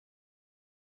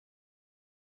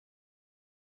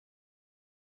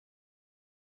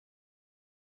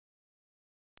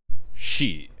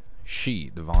The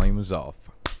volume is off.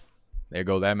 There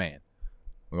go that man.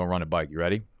 We're going to run a bike. You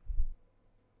ready?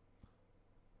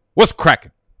 What's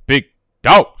cracking, big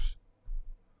dogs?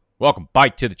 Welcome,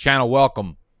 bike to the channel.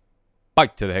 Welcome,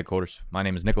 bike to the headquarters. My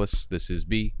name is Nicholas. This is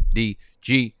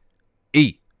BDGE,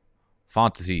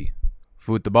 Fantasy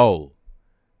Football.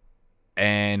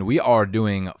 And we are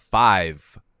doing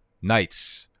 5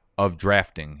 nights of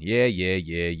drafting.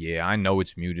 Yeah. I know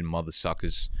it's muted, mother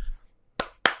suckers.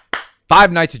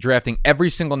 5 nights of drafting. Every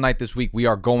single night this week, we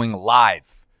are going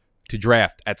live to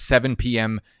draft at 7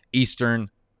 p.m. Eastern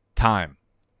time.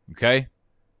 Okay?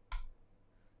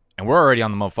 And we're already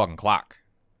on the motherfucking clock.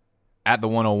 At the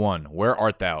 101. Where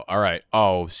art thou? All right.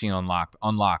 Oh, scene unlocked.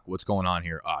 Unlock. What's going on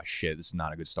here? Oh, shit. This is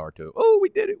not a good start to it. Oh, we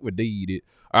did it. We did it.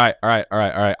 All right.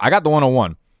 I got the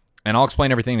 101. And I'll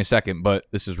explain everything in a second, but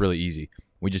this is really easy.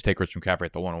 We just take Christian McCaffrey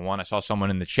at the 101. I saw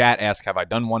someone in the chat ask, have I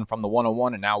done one from the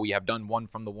 101? And now we have done one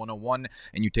from the 101.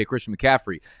 And you take Christian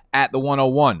McCaffrey at the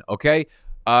 101. Okay?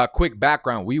 Quick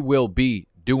background. We will be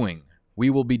doing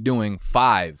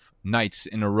 5 nights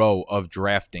in a row of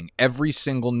drafting every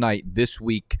single night this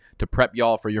week to prep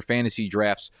y'all for your fantasy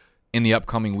drafts in the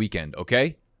upcoming weekend,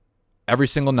 okay? Every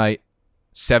single night,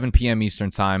 7 p.m.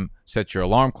 Eastern time. Set your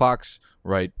alarm clocks,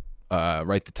 write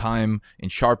the time in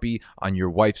Sharpie on your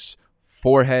wife's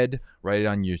forehead, write it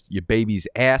on your baby's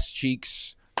ass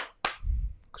cheeks,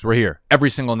 because we're here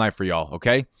every single night for y'all,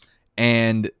 okay?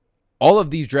 And all of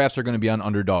these drafts are going to be on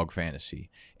Underdog Fantasy.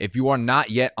 If you are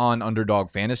not yet on Underdog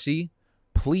Fantasy,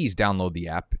 please download the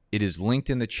app. It is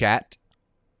linked in the chat.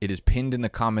 It is pinned in the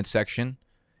comment section.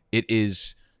 It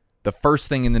is the first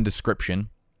thing in the description.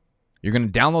 You're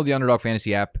going to download the Underdog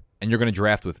Fantasy app, and you're going to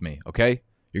draft with me, okay?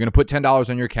 You're going to put $10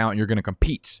 on your account, and you're going to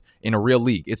compete in a real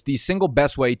league. It's the single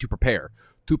best way to prepare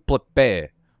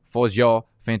for your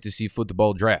fantasy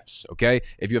football drafts, okay?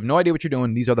 If you have no idea what you're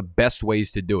doing, these are the best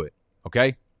ways to do it,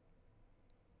 okay?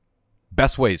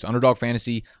 Best ways. Underdog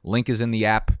Fantasy. Link is in the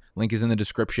app. Link is in the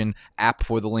description. App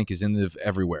for the link is in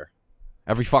everywhere.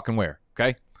 Every fucking where.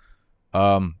 Okay?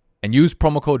 And use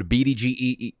promo code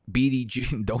BDGE.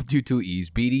 BDG. Don't do 2 E's.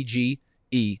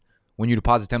 BDGE. When you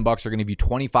deposit $10, they're going to give you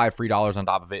 $25 free on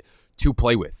top of it to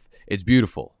play with. It's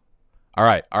beautiful. All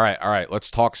right. Let's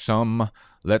talk some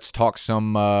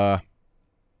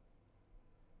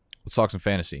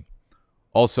fantasy.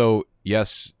 Also,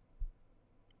 yes,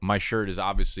 my shirt is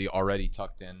obviously already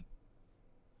tucked in.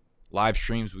 Live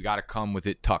streams, we got to come with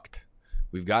it tucked.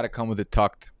 We've got to come with it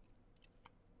tucked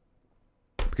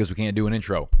because we can't do an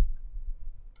intro.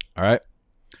 All right?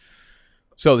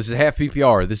 So this is half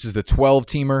PPR. This is the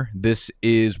 12-teamer. This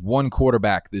is 1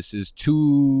 quarterback. This is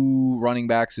 2 running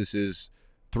backs. This is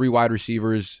 3 wide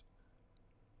receivers,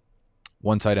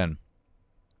 1 tight end.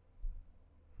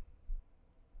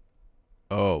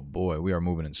 Oh, boy, we are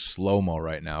moving in slow-mo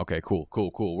right now. Okay, cool.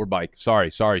 We're bike. Sorry.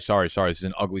 This is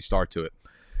an ugly start to it.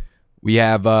 We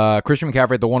have Christian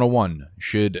McCaffrey at the 101.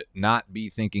 Should not be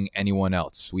thinking anyone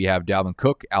else. We have Dalvin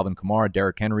Cook, Alvin Kamara,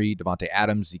 Derrick Henry, Devontae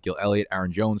Adams, Ezekiel Elliott,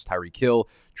 Aaron Jones, Tyreek Hill,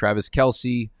 Travis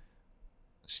Kelce,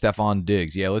 Stephon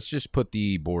Diggs. Yeah, let's just put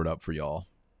the board up for y'all.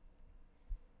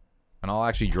 And I'll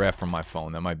actually draft from my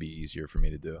phone. That might be easier for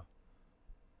me to do.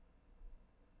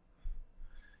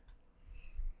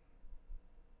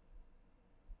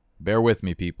 Bear with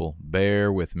me, people.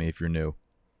 Bear with me if you're new.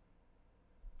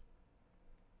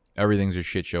 Everything's a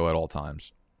shit show at all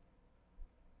times.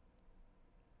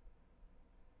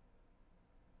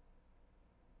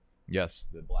 Yes,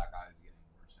 the black eye is getting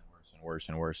worse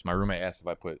and worse. My roommate asked if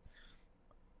I put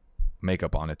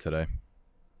makeup on it today,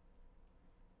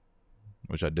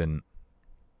 which I didn't.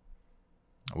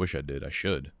 I wish I did. I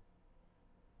should.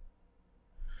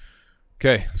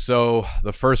 Okay, so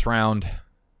the first round: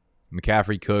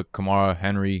 McCaffrey, Cook, Kamara,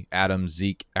 Henry, Adams,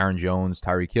 Zeke, Aaron Jones,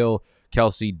 Tyreek Hill,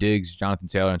 Kelce, Diggs, Jonathan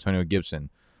Taylor, Antonio Gibson.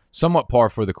 Somewhat par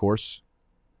for the course.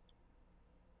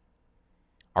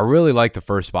 I really like the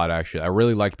first spot, actually. I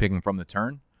really like picking from the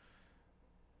turn.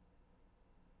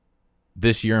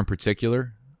 This year in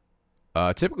particular.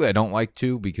 Typically, I don't like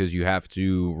to because you have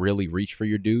to really reach for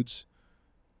your dudes.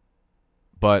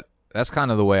 But that's kind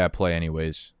of the way I play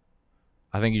anyways.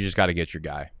 I think you just got to get your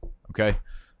guy. Okay?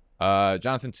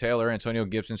 Jonathan Taylor, Antonio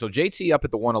Gibson. So JT up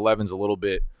at the 111 is a little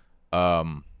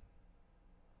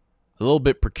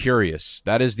bit precarious.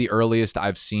 That is the earliest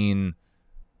I've seen.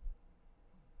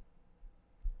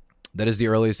 Him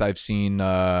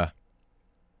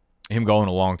go in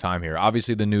a long time here.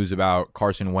 Obviously, the news about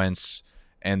Carson Wentz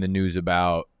and the news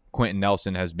about Quentin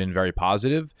Nelson has been very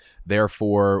positive.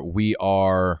 Therefore, we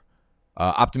are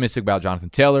optimistic about Jonathan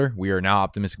Taylor. We are now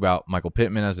optimistic about Michael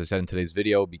Pittman, as I said in today's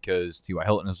video, because T.Y.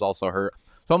 Hilton is also hurt.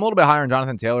 So So I'm a little bit higher on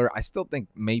Jonathan Taylor. I still think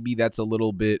maybe that's a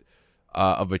little bit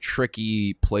of a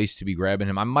tricky place to be grabbing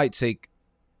him. I might take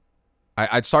 –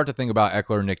 I'd start to think about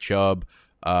Eckler, Nick Chubb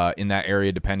in that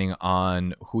area depending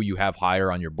on who you have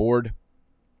higher on your board.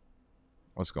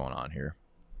 What's going on here?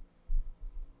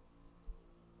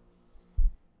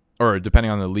 Or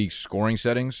depending on the league's scoring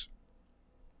settings.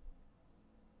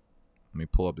 Let me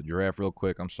pull up the draft real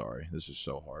quick. I'm sorry. This is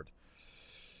so hard.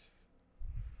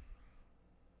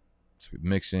 So we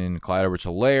mix in Clyde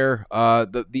Edwards-Helaire.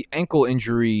 The ankle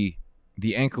injury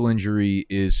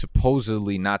is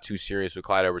supposedly not too serious with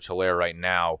Clyde Edwards-Helaire right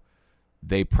now.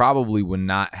 They probably would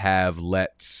not have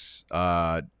let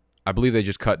I believe they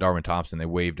just cut Darwin Thompson. They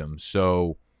waived him.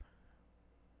 So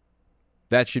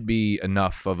that should be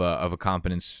enough of a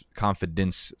confidence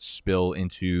spill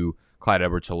into Clyde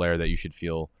Edwards-Helaire that you should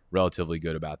feel relatively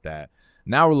good about that.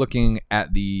 Now we're looking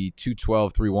at the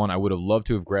 2-12-3-1. I would have loved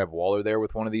to have grabbed Waller there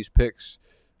with one of these picks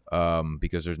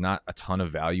because there's not a ton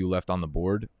of value left on the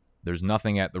board. There's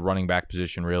nothing at the running back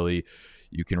position, really.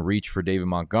 You can reach for David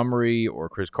Montgomery or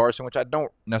Chris Carson, which I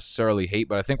don't necessarily hate,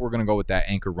 but I think we're going to go with that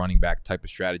anchor running back type of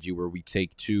strategy where we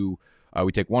take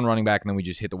one running back and then we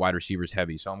just hit the wide receivers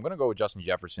heavy. So I'm going to go with Justin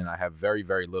Jefferson. I have very,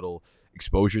 very little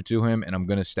exposure to him, and I'm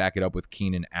going to stack it up with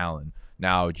Keenan Allen.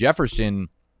 Now, Jefferson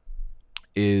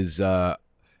is for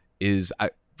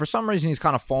some reason he's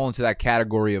kind of fallen into that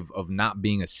category of not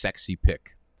being a sexy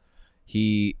pick.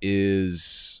 He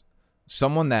is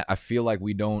someone that I feel like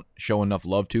we don't show enough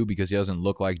love to because he doesn't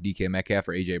look like DK Metcalf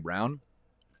or AJ Brown.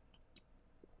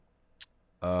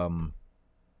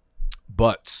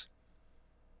 But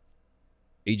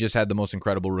he just had the most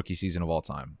incredible rookie season of all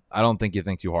time. I don't think you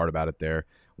think too hard about it there.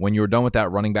 When you're done with that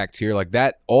running back tier like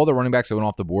that, all the running backs that went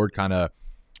off the board kind of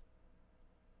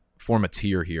form a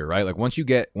tier here, right? Like once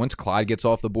Clyde gets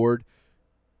off the board,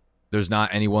 there's not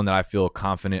anyone that I feel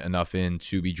confident enough in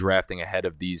to be drafting ahead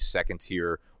of these second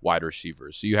tier wide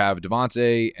receivers. So you have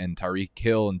Devontae and Tyreek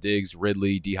Hill and Diggs,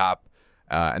 Ridley, D-Hop,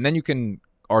 and then you can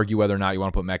argue whether or not you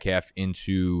want to put Metcalf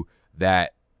into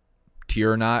that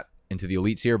tier or not, into the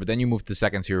elite tier, but then you move to the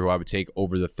second tier who I would take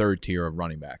over the third tier of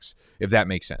running backs, if that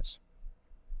makes sense.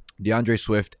 DeAndre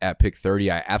Swift at pick 30,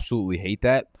 I absolutely hate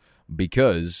that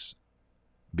because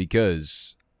I feel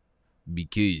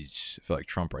like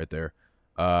Trump right there.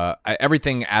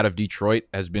 Everything out of Detroit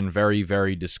has been very,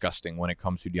 very disgusting when it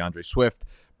comes to DeAndre Swift.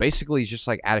 Basically, he's just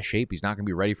like out of shape. He's not going to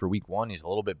be ready for week 1. He's a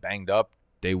little bit banged up.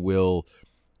 They will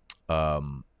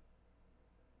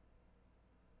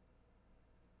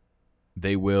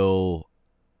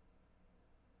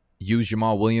use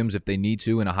Jamal Williams if they need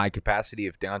to in a high capacity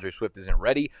if DeAndre Swift isn't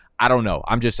ready. I don't know.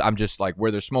 I'm just like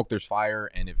where there's smoke, there's fire,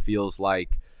 and it feels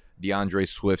like DeAndre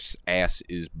Swift's ass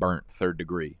is burnt third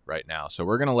degree right now. So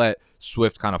we're going to let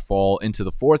Swift kind of fall into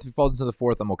the fourth. If he falls into the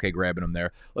fourth, I'm okay grabbing him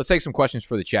there. Let's take some questions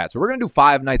for the chat. So we're going to do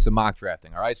 5 nights of mock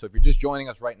drafting, all right? So if you're just joining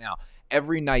us right now,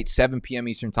 every night, 7 p.m.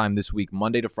 Eastern time this week,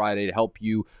 Monday to Friday, to help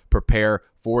you prepare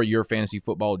for your fantasy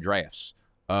football drafts.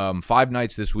 5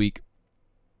 nights this week.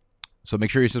 So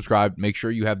make sure you subscribe. Make sure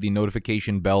you have the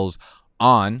notification bells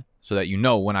on so that you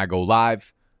know when I go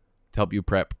live to help you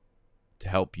prep, to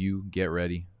help you get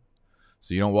ready,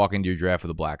 so you don't walk into your draft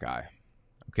with a black eye.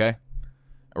 Okay?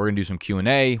 We're going to do some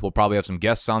Q&A. We'll probably have some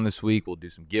guests on this week. We'll do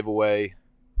some giveaway.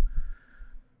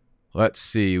 Let's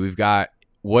see. We've got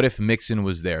what if Mixon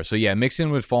was there? So, yeah,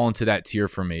 Mixon would fall into that tier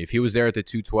for me. If he was there at the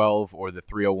 212 or the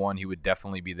 301, he would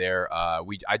definitely be there.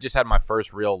 I just had my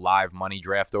first real live money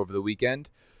draft over the weekend.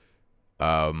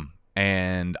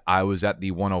 And I was at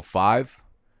the 105,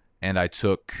 and I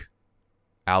took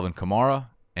Alvin Kamara.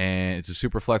 And it's a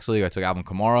super flex league. I took Alvin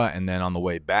Kamara, and then on the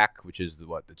way back, which is the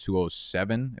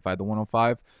 207, if I had the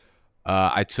 105,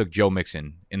 I took Joe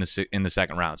Mixon in the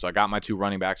second round. So I got my 2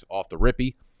 running backs off the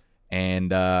rippy,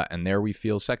 and there we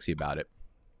feel sexy about it.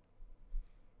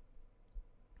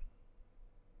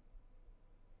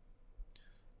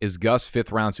 Is Gus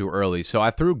 5th round too early? So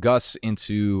I threw Gus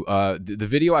into the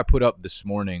video I put up this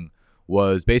morning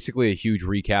was basically a huge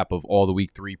recap of all the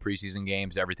week 3 preseason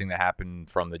games, everything that happened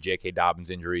from the J.K. Dobbins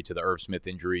injury to the Irv Smith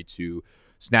injury to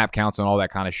snap counts and all that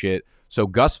kind of shit. So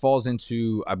Gus falls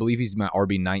into, I believe he's my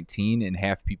RB19 in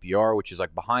half PPR, which is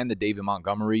like behind the David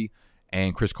Montgomery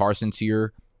and Chris Carson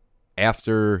tier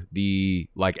after the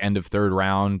like end of 3rd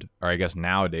round, or I guess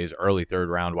nowadays early 3rd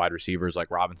round wide receivers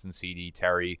like Robinson, CD,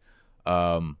 Terry.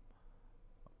 But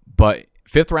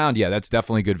 5th round, yeah, that's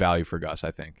definitely good value for Gus,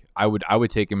 I think. I would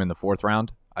take him in the 4th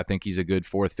round. I think he's a good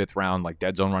 4th, 5th round, like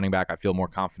dead zone running back. I feel more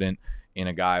confident in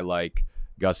a guy like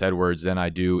Gus Edwards than I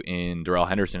do in Darrell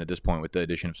Henderson at this point with the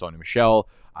addition of Sony Michel.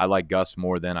 I like Gus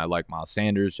more than I like Miles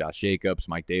Sanders, Josh Jacobs,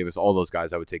 Mike Davis, all those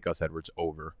guys. I would take Gus Edwards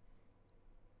over.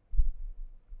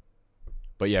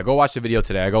 But yeah, go watch the video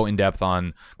today. I go in depth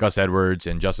on Gus Edwards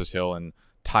and Justice Hill and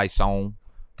Tyson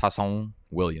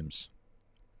Williams.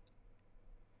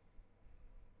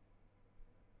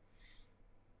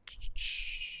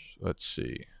 Let's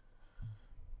see.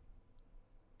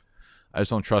 I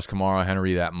just don't trust Kamara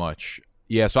Henry that much.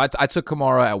 Yeah, so I took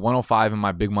Kamara at 105 in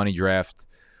my big money draft,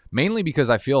 mainly because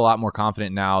I feel a lot more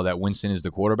confident now that Winston is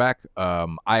the quarterback.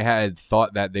 I had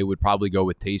thought that they would probably go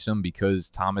with Taysom because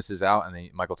Thomas is out and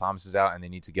Michael Thomas is out, and they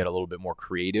need to get a little bit more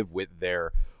creative with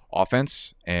their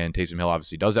offense. And Taysom Hill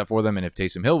obviously does that for them. And if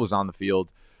Taysom Hill was on the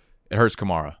field, it hurts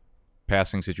Kamara.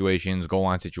 Passing situations, goal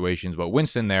line situations. But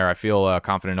Winston there, I feel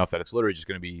confident enough that it's literally just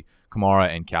going to be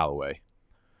Kamara and Callaway.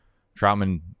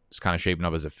 Troutman is kind of shaping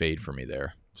up as a fade for me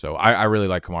there. So I really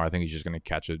like Kamara. I think he's just going to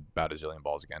catch about a zillion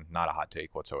balls again. Not a hot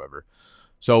take whatsoever.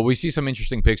 So we see some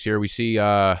interesting picks here. We see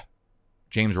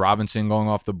James Robinson going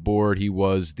off the board. He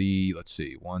was the, let's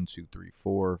see, 1, 2, 3,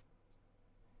 4.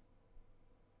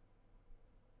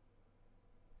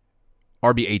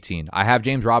 RB 18. I have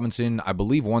James Robinson, I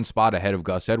believe, one spot ahead of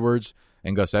Gus Edwards,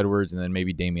 and then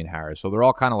maybe Damian Harris. So they're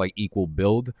all kind of like equal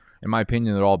build. In my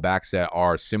opinion, they're all backs that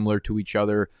are similar to each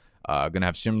other, going to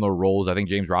have similar roles. I think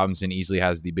James Robinson easily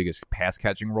has the biggest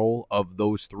pass-catching role of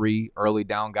those three early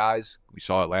down guys. We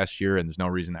saw it last year, and there's no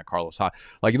reason that Carlos Hyde.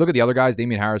 Like, you look at the other guys,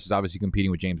 Damian Harris is obviously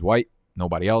competing with James White,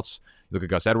 nobody else. You look at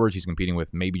Gus Edwards, he's competing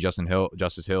with maybe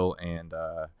Justice Hill, and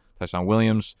Tyson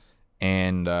Williams.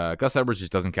 And Gus Edwards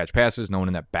just doesn't catch passes. No one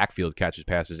in that backfield catches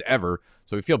passes ever.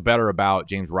 So we feel better about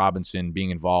James Robinson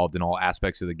being involved in all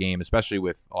aspects of the game, especially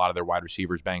with a lot of their wide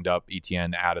receivers banged up,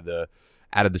 ETN out of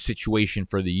the situation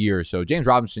for the year. So James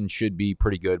Robinson should be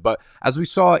pretty good. But as we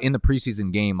saw in the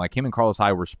preseason game, like him and Carlos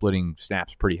Hyde were splitting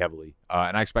snaps pretty heavily.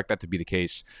 And I expect that to be the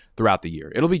case throughout the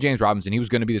year. It'll be James Robinson. He was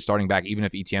going to be the starting back even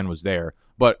if ETN was there.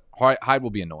 But Hyde will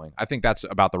be annoying. I think that's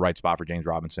about the right spot for James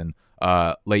Robinson.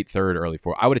 Late third, early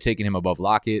fourth. I would have taken him above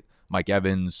Lockett, Mike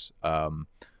Evans,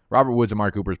 Robert Woods, and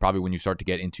Mark Cooper is probably when you start to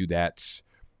get into that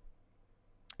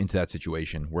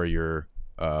situation where you're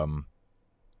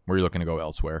looking to go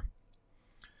elsewhere.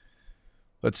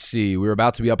 Let's see. We're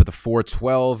about to be up at the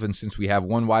 412, and since we have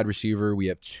one wide receiver, we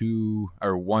have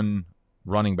one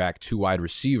running back, two wide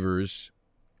receivers.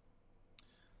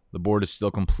 The board is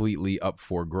still completely up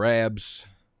for grabs.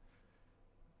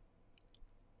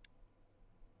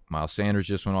 Miles Sanders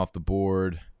just went off the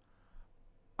board.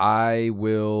 I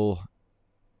will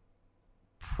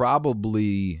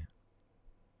probably...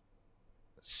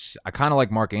 I kind of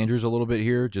like Mark Andrews a little bit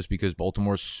here just because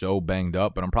Baltimore's so banged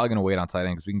up, but I'm probably going to wait on tight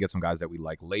end because we can get some guys that we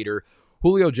like later.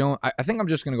 Julio Jones, I think I'm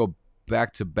just going to go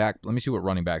back to back. Let me see what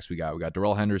running backs we got. We got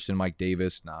Darrell Henderson, Mike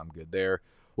Davis. Nah, I'm good there.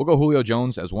 We'll go Julio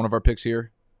Jones as one of our picks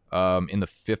here in the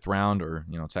 5th round, or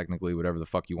technically whatever the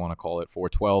fuck you want to call it.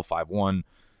 412, 5-1.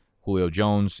 Julio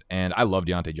Jones, and I love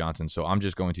Deontay Johnson, so I'm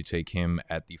just going to take him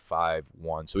at the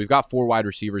 5-1. So we've got 4 wide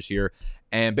receivers here,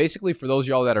 and basically for those of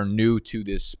y'all that are new to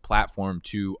this platform,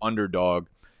 to Underdog,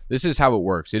 this is how it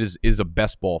works. It is a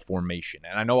best ball formation,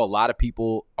 and I know a lot of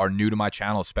people are new to my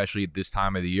channel, especially at this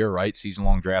time of the year, right?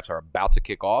 Season-long drafts are about to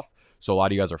kick off, so a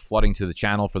lot of you guys are flooding to the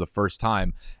channel for the first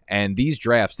time, and these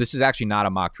drafts, this is actually not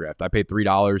a mock draft. I paid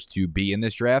 $3 to be in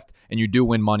this draft, and you do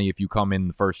win money if you come in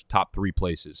the first top 3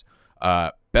 places.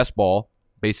 Best ball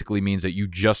basically means that you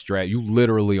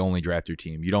literally only draft your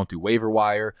team. You don't do waiver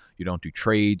wire. You don't do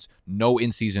trades. No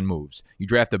in-season moves. You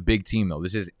draft a big team, though.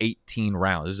 This is 18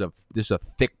 rounds. This is a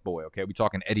thick boy, okay? We're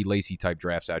talking Eddie Lacy type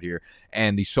drafts out here.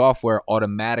 And the software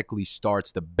automatically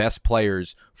starts the best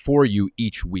players for you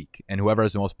each week. And whoever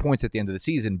has the most points at the end of the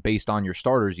season based on your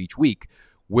starters each week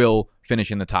will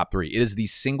finish in the top 3. It is the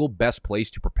single best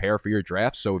place to prepare for your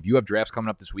drafts. So if you have drafts coming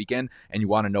up this weekend and you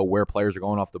want to know where players are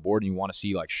going off the board and you want to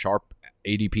see like sharp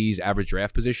ADPs, average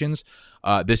draft positions,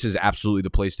 this is absolutely the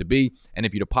place to be. And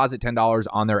if you deposit $10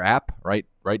 on their app, right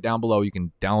down below, you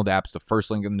can download the app. It's the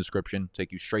first link in the description.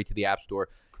 Take you straight to the App Store.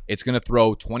 It's going to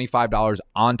throw $25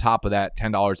 on top of that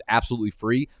 $10 absolutely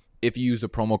free if you use the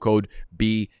promo code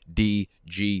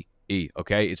BDG.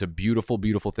 Okay, it's a beautiful,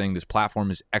 beautiful thing. This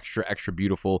platform is extra, extra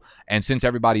beautiful. And since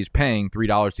everybody's paying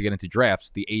 $3 to get into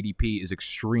drafts, the ADP is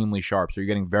extremely sharp. So you're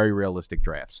getting very realistic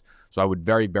drafts. So I would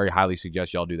very, very highly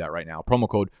suggest y'all do that right now. Promo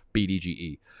code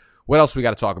BDGE. What else we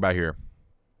got to talk about here?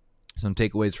 Some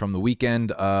takeaways from the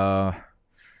weekend.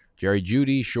 Jerry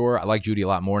Jeudy, sure. I like Jeudy a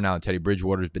lot more now that Teddy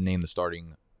Bridgewater has been named the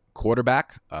starting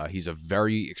quarterback. He's a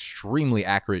very extremely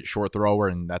accurate short thrower,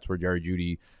 and that's where Jerry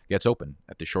Jeudy gets open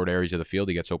at the short areas of the field.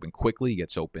 He gets open quickly, he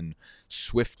gets open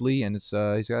swiftly, and he's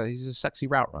a sexy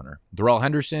route runner. Darrell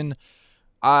Henderson,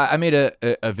 I made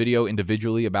a video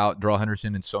individually about Darrell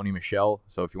Henderson and Sony Michel.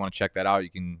 So if you want to check that out, you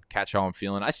can catch how I'm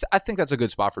feeling. I think that's a good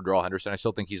spot for Darrell Henderson. I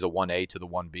still think he's a 1A to the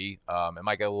 1B. It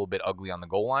might get a little bit ugly on the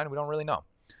goal line. We don't really know.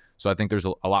 So I think there's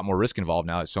a lot more risk involved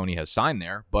now that Sony has signed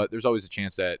there. But there's always a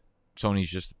chance that Sony's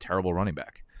just a terrible running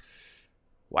back.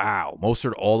 Wow.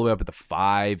 Mostert all the way up at the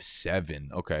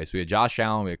 5-7. Okay, so we had Josh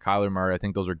Allen, we had Kyler Murray. I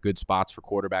think those are good spots for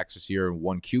quarterbacks this year in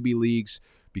 1 QB leagues,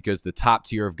 because the top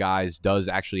tier of guys does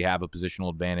actually have a positional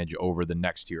advantage over the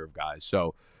next tier of guys.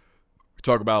 So we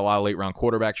talk about a lot of late-round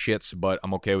quarterback shits, but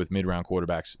I'm okay with mid-round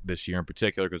quarterbacks this year in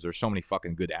particular because there's so many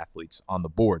fucking good athletes on the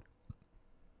board.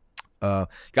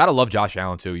 Gotta love Josh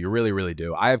Allen, too. You really, really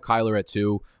do. I have Kyler at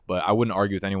 2, but I wouldn't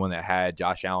argue with anyone that had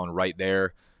Josh Allen right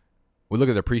there. We look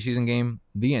at their preseason game,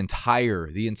 the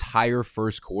entire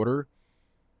first quarter,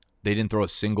 they didn't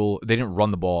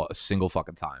run the ball a single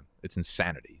fucking time. It's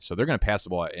insanity. So they're going to pass the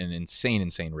ball at an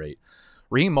insane rate.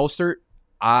 Raheem Mostert,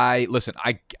 I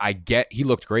get he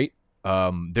looked great.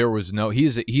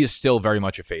 He is still very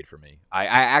much a fade for me. I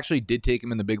actually did take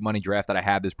him in the big money draft that I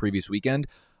had this previous weekend.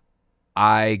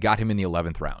 I got him in the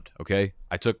 11th round, okay?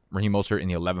 I took Raheem Mostert in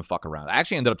the 11th fucking round. I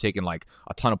actually ended up taking like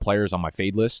a ton of players on my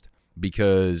fade list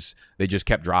because they just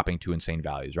kept dropping to insane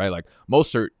values, right? Like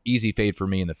Mostert, easy fade for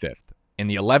me in the 5th. In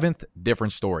the 11th,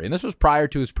 different story. And this was prior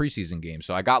to his preseason game,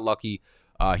 so I got lucky.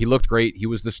 He looked great. He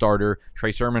was the starter.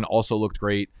 Trey Sermon also looked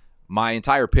great. My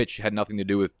entire pitch had nothing to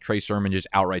do with Trey Sermon just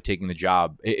outright taking the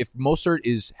job. If Mostert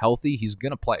is healthy, he's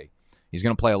going to play. He's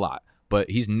going to play a lot.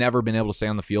 But he's never been able to stay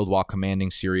on the field while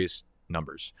commanding serious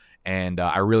numbers. And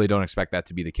I really don't expect that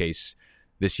to be the case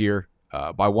this year.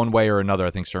 By one way or another,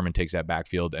 I think Sermon takes that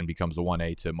backfield and becomes the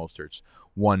 1A to Mostert's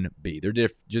 1B.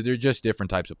 They're just different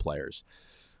types of players.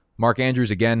 Mark Andrews,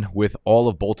 again, with all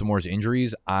of Baltimore's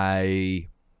injuries, I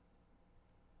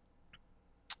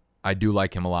do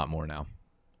like him a lot more now.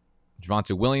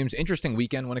 Javonte Williams, interesting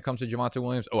weekend when it comes to Javonte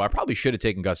Williams. Oh, I probably should have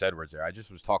taken Gus Edwards there. I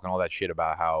just was talking all that shit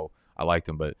about how I liked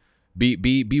him, but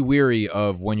be weary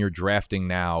of when you're drafting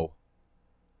now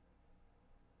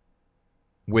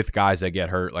with guys that get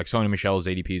hurt. Like Sony Michel's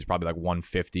ADP is probably like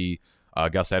 150.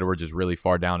 Gus Edwards is really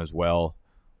far down as well.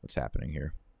 What's happening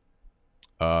here?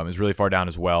 Is really far down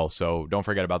as well. So don't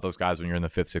forget about those guys when you're in the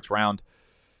 5th, 6th round.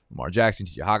 Lamar Jackson,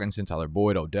 T.J. Hockenson, Tyler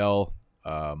Boyd, Odell,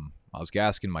 Myles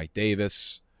Gaskin, Mike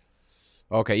Davis.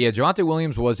 Okay, yeah, Javonte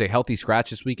Williams was a healthy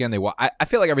scratch this weekend. I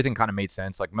feel like everything kind of made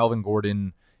sense. Like Melvin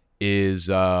Gordon is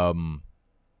didn't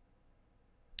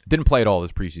play at all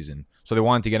this preseason, so they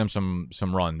wanted to get him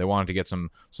some run. They wanted to get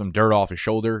some dirt off his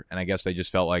shoulder, and I guess they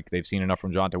just felt like they've seen enough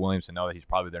from Javonte Williams to know that he's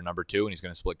probably their number 2, and he's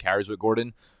going to split carries with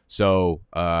Gordon. So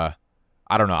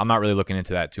I don't know. I'm not really looking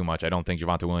into that too much. I don't think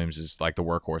Javonte Williams is like the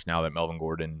workhorse now that Melvin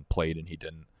Gordon played and he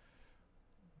didn't.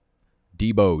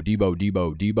 Debo,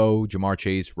 Jamar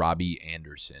Chase, Robbie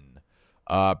Anderson.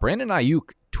 Brandon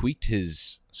Ayuk tweaked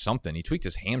his something. He tweaked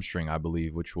his hamstring, I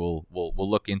believe, which we'll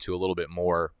look into a little bit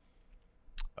more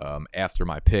after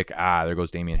my pick. There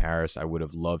goes Damian Harris. I would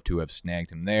have loved to have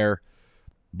snagged him there,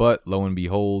 but lo and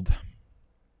behold,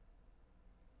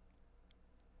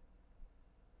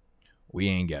 we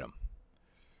ain't get him.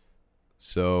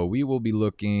 So we will be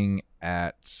looking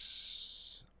at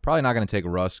probably not going to take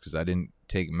Russ because I didn't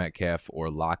take Metcalf or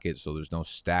Lockett, so there's no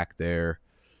stack there.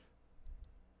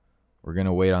 We're going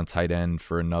to wait on tight end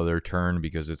for another turn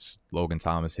because it's Logan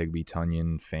Thomas, Higbee,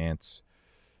 Tunyon, Fant.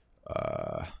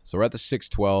 So we're at the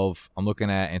 6-12. I'm looking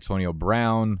at Antonio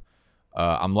Brown.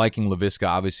 I'm liking Laviska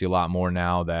obviously a lot more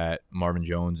now that Marvin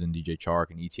Jones and DJ Chark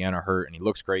and Etienne are hurt, and he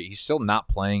looks great. He's still not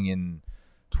playing in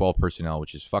 12 personnel,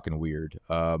 which is fucking weird.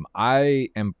 I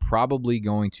am probably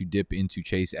going to dip into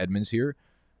Chase Edmonds here.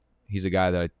 He's a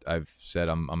guy that I've said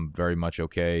I'm very much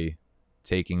okay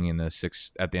taking in the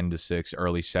 6th, at the end of the 6th,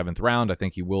 early 7th round. I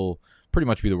think he will pretty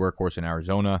much be the workhorse in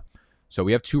Arizona. So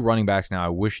we have 2 running backs now. I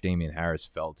wish Damian Harris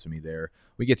fell to me there.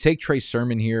 We could take Trey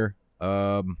Sermon here.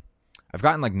 I've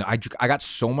gotten I got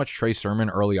so much Trey Sermon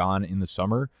early on in the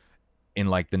summer in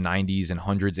like the 90s and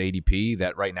 100s ADP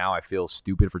that right now I feel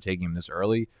stupid for taking him this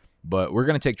early. But we're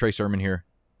going to take Trey Sermon here.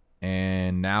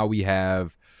 And now we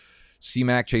have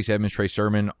C-Mac, Chase Edmonds, Trey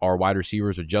Sermon. Our wide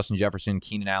receivers are Justin Jefferson,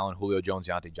 Keenan Allen, Julio Jones,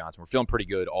 Deontay Johnson. We're feeling pretty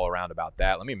good all around about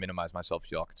that. Let me minimize myself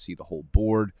so y'all can see the whole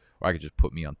board, or I could just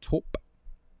put me on top.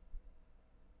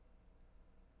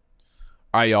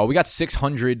 All right, y'all. We got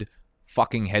 600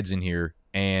 fucking heads in here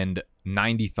and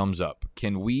 90 thumbs up.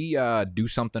 Can we do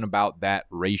something about that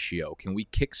ratio? Can we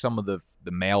kick some of the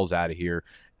males out of here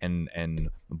and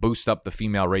boost up the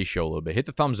female ratio a little bit? Hit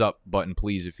the thumbs up button,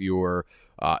 please, if you're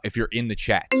in the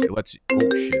chat. It lets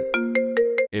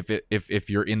if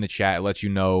you're in the chat, it lets you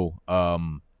know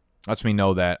lets me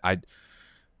know that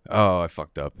Oh, I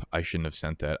fucked up. I shouldn't have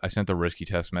sent that. I sent a risky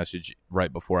text message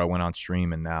right before I went on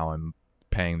stream, and now I'm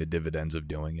paying the dividends of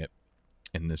doing it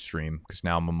in this stream because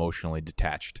now I'm emotionally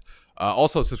detached.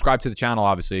 Also, subscribe to the channel,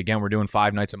 obviously. Again, we're doing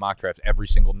 5 nights of mock draft every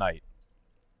single night.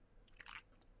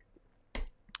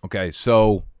 Okay,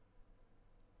 so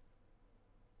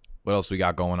what else we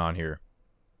got going on here?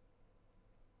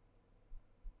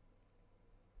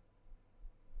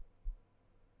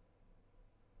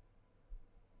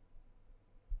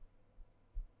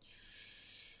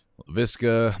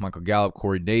 Visca, Michael Gallup,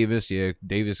 Corey Davis. Yeah,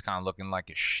 Davis kind of looking like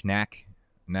a schnack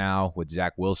now with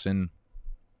Zach Wilson.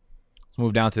 Let's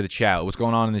move down to the chat. What's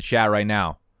going on in the chat right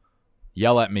now?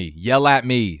 Yell at me. Yell at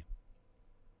me.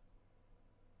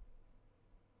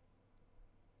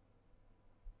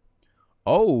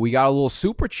 Oh, we got a little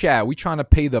super chat. We trying to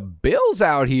pay the bills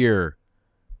out here.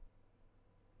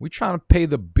 We trying to pay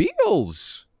the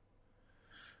bills.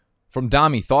 From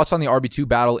Dami, thoughts on the RB2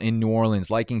 battle in New Orleans,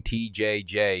 liking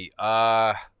TJJ.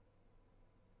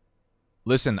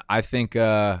 Listen, I think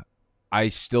I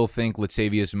still think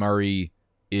Latavius Murray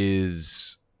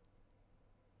is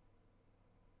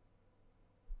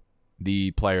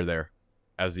the player there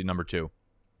as the number 2.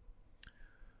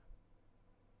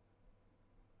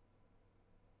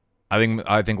 I think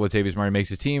Latavius Murray makes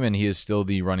his team, and he is still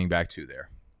the running back 2 there.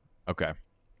 Okay.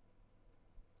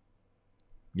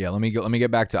 Yeah, let me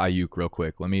get back to Ayuk real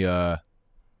quick. Let me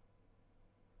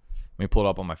pull it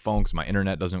up on my phone because my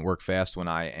internet doesn't work fast when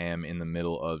I am in the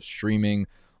middle of streaming.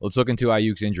 Let's look into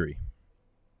Ayuk's injury.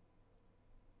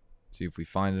 See if we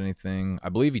find anything. I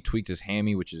believe he tweaked his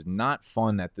hammy, which is not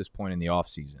fun at this point in the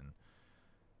offseason.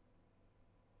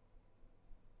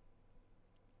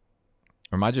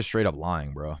 Or am I just straight up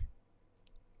lying, bro?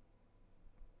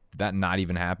 Did that not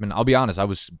even happen? I'll be honest. I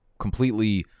was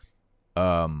completely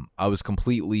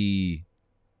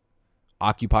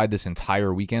occupied this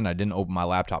entire weekend. I didn't open my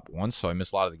laptop once, so I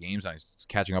missed a lot of the games. I was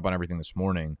catching up on everything this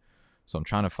morning, so I'm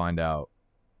trying to find out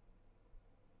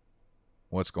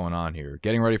what's going on here.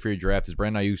 Getting ready for your draft. Is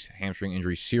Brandon Ayuk's hamstring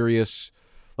injury serious?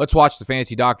 Let's watch the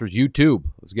Fantasy Doctors YouTube.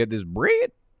 Let's get this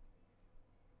bread.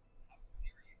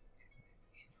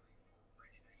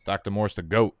 Dr. Morse the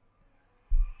GOAT.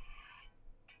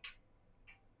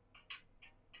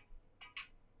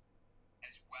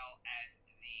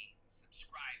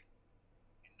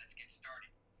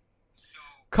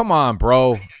 Come on,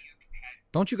 bro.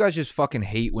 Don't you guys just fucking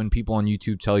hate when people on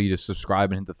YouTube tell you to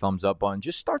subscribe and hit the thumbs up button?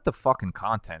 Just start the fucking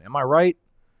content. Am I right?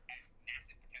 Has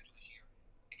massive potential this year,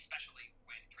 especially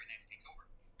when Trey Lance takes over.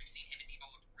 We've seen him and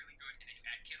Debo look really good, and then you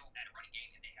add Kittle at a running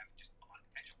game, and they have just a lot of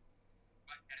potential.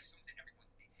 But that assumes that everyone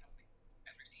stays healthy.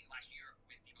 As we've seen last year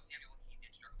with Debo Samuel, he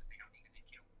did struggle to stay healthy, and then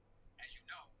Kittle. As you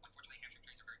know, unfortunately, hamstring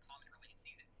strains are very common early in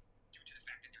season due to the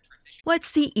fact that they're transitioning.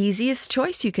 What's the easiest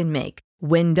choice you can make?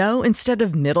 Window instead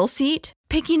of middle seat?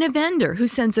 Picking a vendor who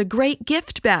sends a great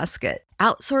gift basket?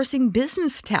 Outsourcing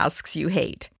business tasks you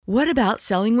hate? What about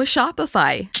selling with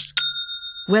Shopify?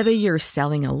 Whether you're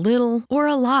selling a little or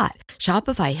a lot,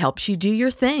 Shopify helps you do your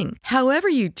thing, however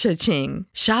you cha-ching.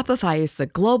 Shopify is the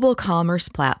global commerce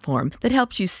platform that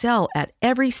helps you sell at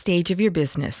every stage of your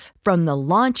business. From the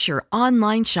launch your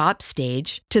online shop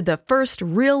stage to the first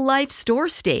real-life store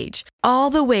stage,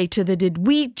 all the way to the did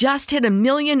we just hit a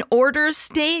million orders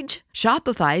stage.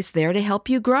 Shopify's there to help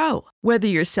you grow. Whether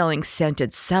you're selling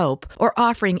scented soap or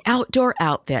offering outdoor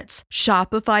outfits,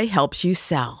 Shopify helps you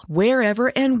sell.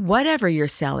 Wherever and whatever you're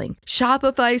selling,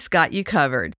 Shopify's got you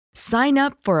covered. Sign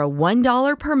up for a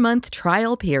 $1 per month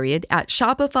trial period at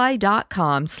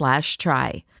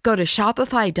shopify.com/try. Go to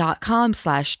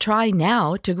shopify.com/try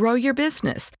now to grow your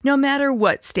business, no matter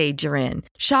what stage you're in.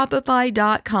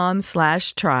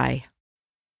 Shopify.com/try.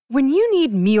 When you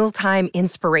need mealtime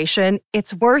inspiration,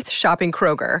 it's worth shopping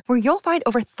Kroger, where you'll find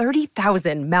over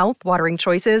 30,000 mouth-watering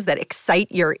choices that excite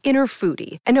your inner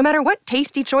foodie. And no matter what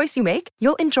tasty choice you make,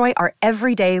 you'll enjoy our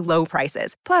everyday low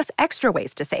prices, plus extra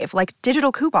ways to save, like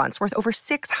digital coupons worth over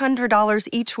 $600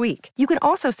 each week. You can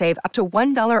also save up to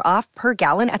 $1 off per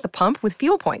gallon at the pump with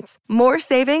fuel points. More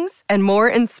savings and more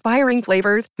inspiring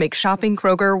flavors make shopping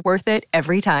Kroger worth it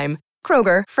every time.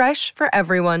 Kroger, fresh for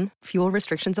everyone. Fuel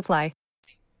restrictions apply.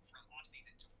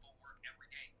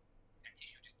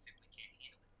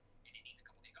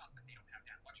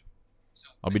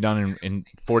 I'll be done in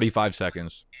 45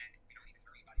 seconds.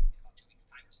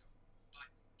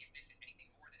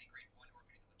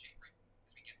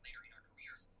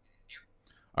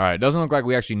 All right, it doesn't look like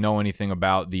we actually know anything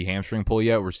about the hamstring pull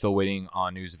yet. We're still waiting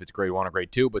on news if it's grade 1 or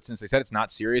grade 2. But since they said it's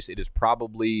not serious, it is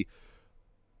probably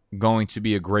going to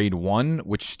be a grade 1,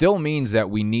 which still means that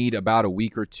we need about a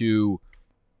week or two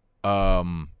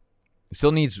It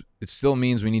still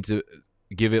means we need to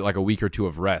give it like a week or two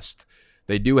of rest.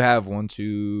 They do have 1,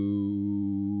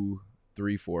 2,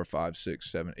 3, 4, 5,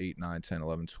 6, 7, 8, 9, 10,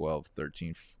 11, 12,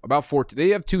 13, about 14. They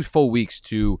have 2 full weeks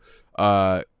to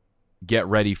get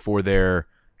ready for their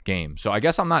game. So I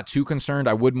guess I'm not too concerned.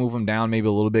 I would move them down maybe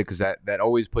a little bit because that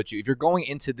always puts you, if you're going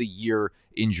into the year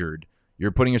injured,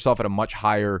 you're putting yourself at a much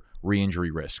higher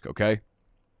re-injury risk, okay?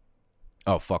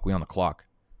 Oh, fuck, we on the clock.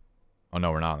 Oh,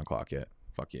 no, we're not on the clock yet.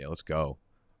 Fuck yeah, let's go.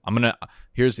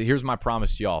 Here's my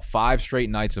promise to y'all. 5 straight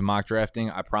nights of mock drafting.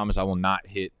 I promise I will not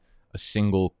hit a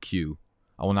single Q.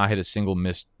 I will not hit a single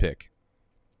missed pick.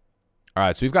 All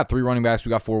right, so we've got 3 running backs. We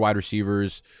got 4 wide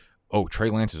receivers. Oh,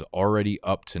 Trey Lance is already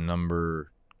up to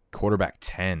number quarterback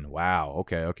 10. Wow.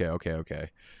 Okay.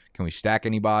 Can we stack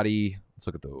anybody? Let's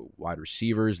look at the wide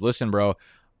receivers. Listen, bro,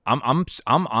 I'm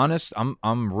honest.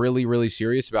 I'm really, really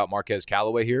serious about Marquez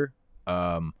Callaway here.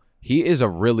 He is a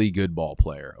really good ball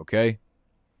player, okay?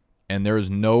 And there is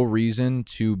no reason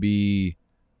to be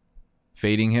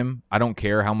fading him. I don't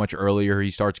care how much earlier he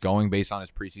starts going based on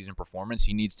his preseason performance.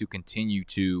 He needs to continue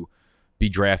to be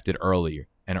drafted earlier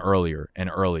and earlier and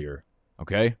earlier,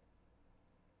 okay?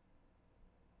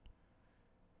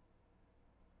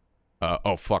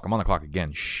 Oh, fuck, I'm on the clock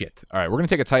again. Shit. All right, we're going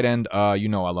to take a tight end. You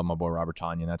know I love my boy Robert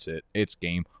Tonyan. That's it. It's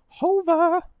game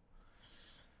over.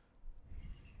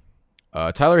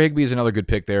 Tyler Higbee is another good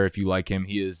pick there if you like him.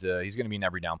 He's going to be an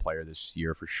every down player this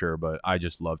year for sure, but I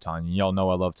just love Tonyan. Y'all know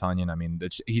I love Tonyan. I mean,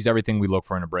 he's everything we look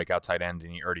for in a breakout tight end,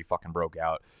 and he already fucking broke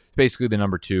out. It's basically the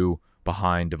number 2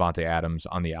 behind Devontae Adams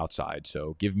on the outside.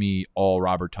 So give me all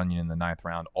Robert Tonyan in the 9th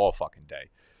round all fucking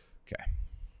day. Okay.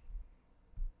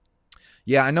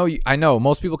 Yeah, I know.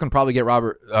 Most people can probably get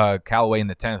Robert Callaway in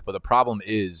the 10th, but the problem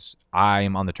is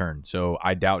I'm on the turn, so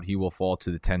I doubt he will fall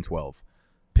to the 10-12.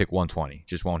 Pick 120.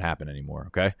 Just won't happen anymore,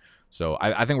 okay? So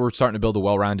I think we're starting to build a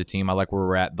well-rounded team. I like where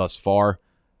we're at thus far.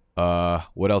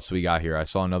 What else do we got here? I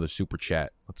saw another super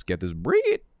chat. Let's get this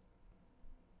breed.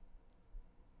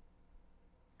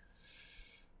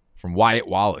 From Wyatt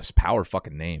Wallace. Power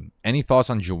fucking name. Any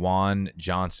thoughts on Juwan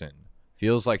Johnson?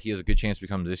 Feels like he has a good chance to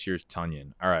become this year's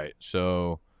Tonyan. All right,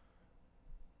 so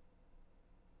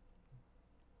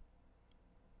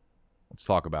let's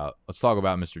talk about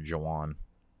Mr. Juwan.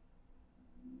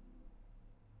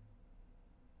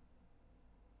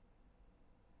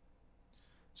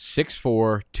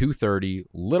 .6'4", 230,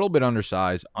 little bit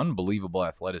undersized, unbelievable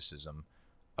athleticism.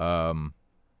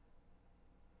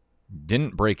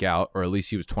 Didn't break out, or at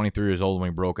least he was 23 years old when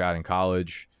he broke out in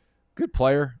college. Good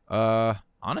player.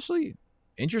 Honestly,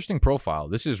 interesting profile.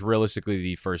 This is realistically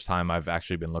the first time I've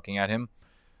actually been looking at him.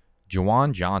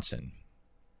 Juwan Johnson.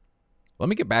 Let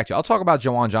me get back to you. I'll talk about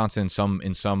Juwan Johnson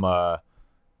in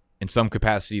some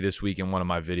capacity this week in one of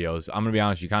my videos. I'm going to be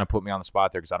honest, you kind of put me on the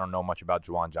spot there because I don't know much about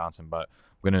Juwan Johnson, but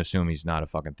I'm going to assume he's not a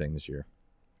fucking thing this year.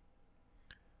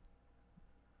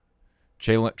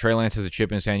 Trey Lance has a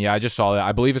chip in his hand. Yeah, I just saw that.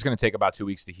 I believe it's going to take about 2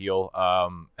 weeks to heal.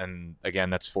 And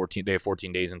again, that's 14. They have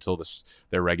 14 days until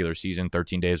their regular season,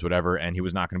 13 days, whatever. And he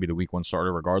was not going to be the week 1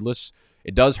 starter regardless.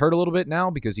 It does hurt a little bit now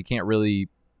because he can't really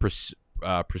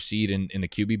proceed in the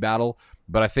QB battle.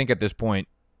 But I think at this point,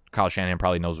 Kyle Shanahan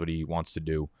probably knows what he wants to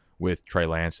do with Trey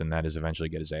Lance, and that is eventually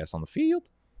get his ass on the field.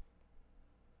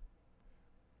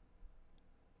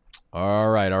 All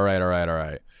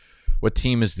right. What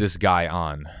team is this guy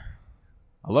on?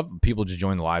 I love people just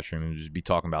join the live stream and just be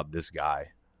talking about this guy.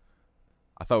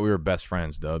 I thought we were best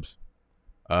friends, Dubs.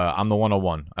 I'm the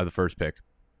 101. I have the first pick.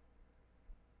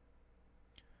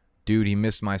 Dude, he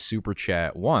missed my super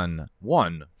chat.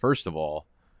 First of all,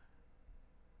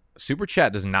 super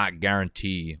chat does not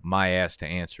guarantee my ass to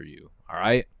answer you. All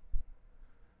right?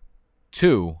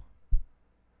 2,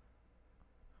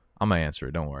 I'm going to answer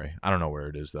it. Don't worry. I don't know where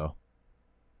it is, though.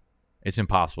 It's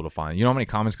impossible to find. You know how many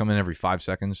comments come in every 5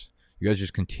 seconds? You guys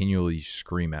just continually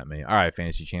scream at me. All right,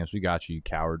 Fantasy Champs, we got you, you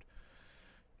coward.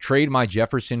 Trade my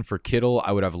Jefferson for Kittle.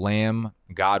 I would have Lamb,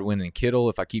 Godwin, and Kittle.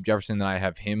 If I keep Jefferson, then I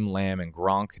have him, Lamb, and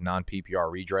Gronk, non-PPR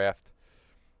redraft.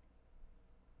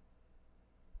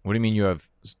 What do you mean you have...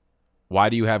 Why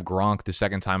do you have Gronk the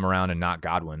second time around and not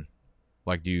Godwin?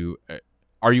 Like,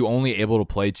 are you only able to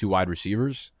play 2 wide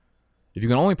receivers? If you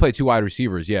can only play 2 wide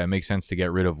receivers, yeah, it makes sense to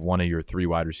get rid of one of your 3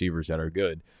 wide receivers that are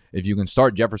good. If you can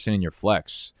start Jefferson in your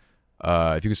flex,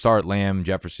 if you can start Lamb,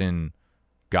 Jefferson,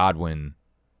 Godwin,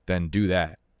 then do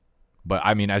that. But,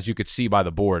 I mean, as you could see by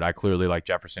the board, I clearly like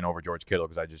Jefferson over George Kittle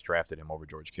because I just drafted him over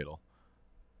George Kittle.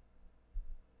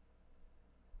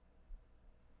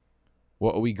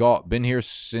 What we got? Been here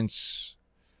since...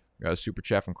 Got a super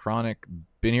chat from Chronic.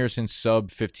 Been here since sub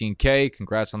 15K.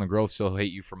 Congrats on the growth. Still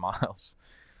hate you for Miles.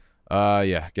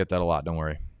 Yeah, get that a lot. Don't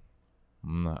worry.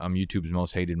 I'm YouTube's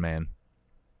most hated man.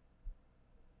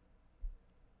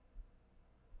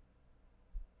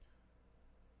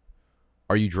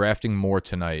 Are you drafting more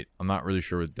tonight? I'm not really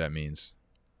sure what that means.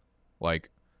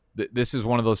 Like, this is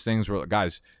one of those things where,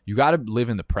 guys, you got to live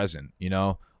in the present, you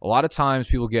know? A lot of times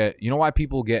people get, you know why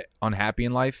people get unhappy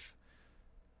in life?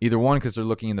 Either one, because they're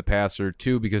looking in the past, or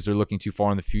two, because they're looking too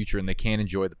far in the future and they can't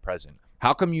enjoy the present.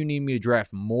 How come you need me to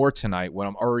draft more tonight when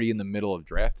I'm already in the middle of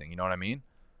drafting? You know what I mean?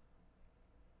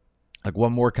 Like,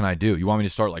 what more can I do? You want me to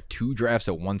start like 2 drafts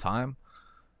at one time?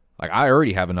 Like, I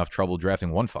already have enough trouble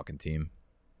drafting one fucking team.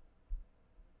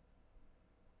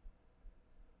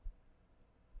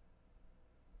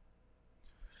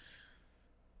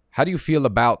 How do you feel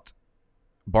about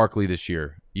Barkley this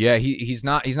year? Yeah, he's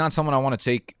not someone I want to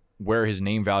take where his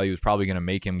name value is probably going to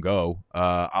make him go.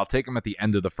 I'll take him at the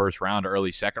end of the first round,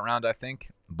 early second round, I think,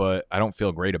 but I don't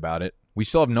feel great about it. We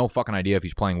still have no fucking idea if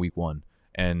he's playing week 1,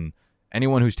 and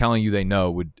anyone who's telling you they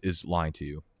know is lying to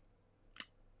you.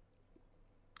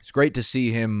 It's great to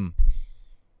see him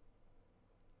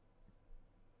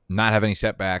not have any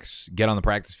setbacks, get on the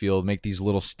practice field, make these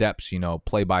little steps, you know,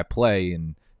 play by play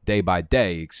and day by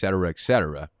day, et cetera, et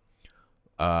cetera.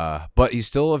 But he's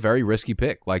still a very risky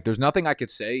pick. Like, there's nothing I could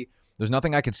say. There's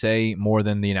nothing I could say more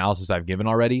than the analysis I've given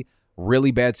already. Really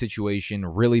bad situation,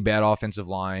 really bad offensive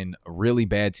line, a really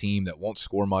bad team that won't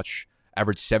score much.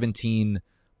 Averaged 17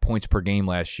 points per game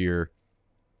last year.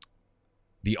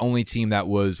 The only team that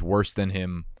was worse than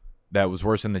him, that was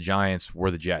worse than the Giants,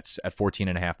 were the Jets at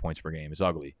 14.5 points per game. It's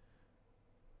ugly.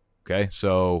 Okay,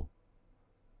 so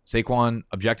Saquon,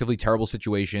 objectively terrible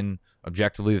situation.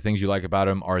 Objectively, the things you like about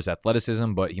him are his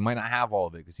athleticism, but he might not have all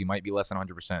of it because he might be less than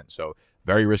 100%. So,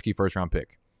 very risky first-round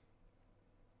pick.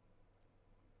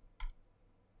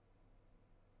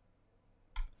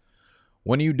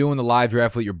 When are you doing the live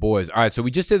draft with your boys? All right, so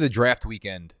we just did the draft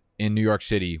weekend in New York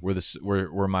City, where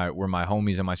my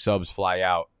homies and my subs fly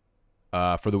out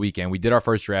for the weekend. We did our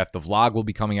first draft. The vlog will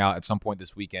be coming out at some point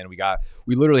this weekend.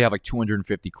 We literally have like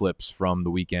 250 clips from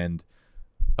the weekend.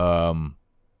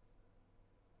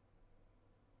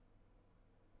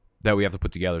 That we have to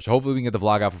put together. So hopefully we can get the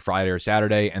vlog out for Friday or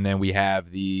Saturday, and then we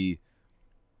have the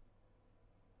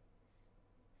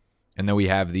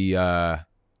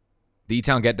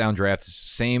E-Town Get Down draft.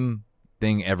 Same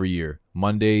thing every year.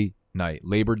 Monday night,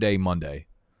 Labor Day Monday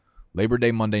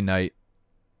night,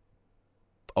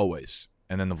 always.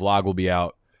 And then the vlog will be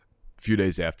out a few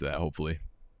days after that, hopefully.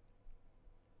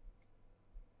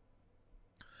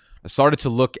 I started to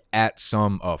look at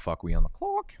some... Oh, fuck, we on the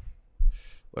clock?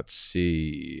 Let's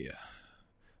see.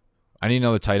 I need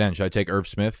another tight end. Should I take Irv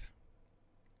Smith?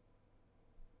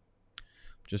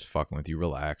 Just fucking with you.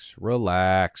 Relax.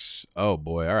 Oh,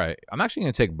 boy. All right. I'm actually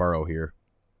going to take Burrow here.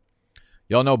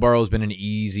 Y'all know Burrow's been an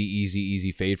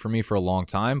easy fade for me for a long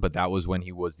time, but that was when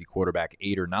he was the quarterback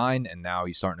 8 or 9, and now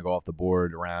he's starting to go off the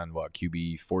board around,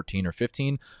 QB 14 or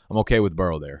 15. I'm okay with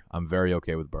Burrow there. I'm very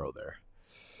okay with Burrow there.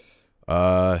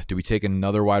 Do we take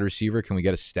another wide receiver? Can we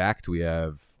get a stack? Do we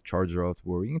have Charger?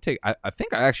 Where we can take? I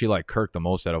think I actually like Kirk the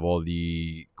most out of all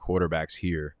the quarterbacks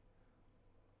here,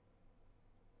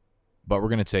 but we're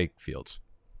gonna take Fields.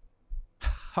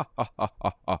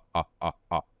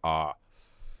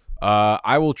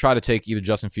 I will try to take either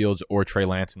Justin Fields or Trey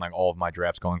Lance in like all of my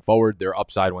drafts going forward. Their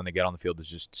upside when they get on the field is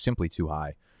just simply too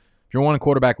high. If you're in a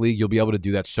quarterback league, you'll be able to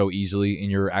do that so easily in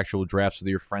your actual drafts with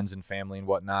your friends and family and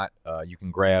whatnot. You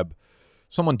can grab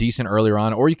someone decent earlier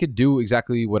on, or you could do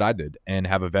exactly what I did and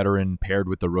have a veteran paired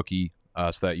with the rookie,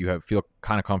 so that you feel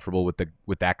kind of comfortable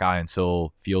with that guy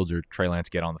until Fields or Trey Lance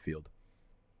get on the field.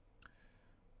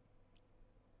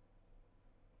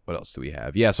 What else do we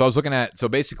have? Yeah, so I was looking at, so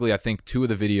basically I think 2 of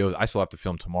the videos, I still have to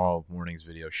film tomorrow morning's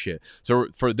video, shit. So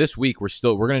for this week, we're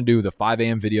going to do the 5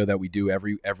 a.m. video that we do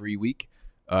every week,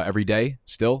 every day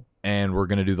still, and we're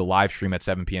going to do the live stream at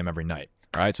 7 p.m. every night.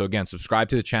 All right, so again, subscribe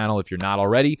to the channel if you're not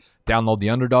already. Download the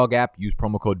Underdog app. Use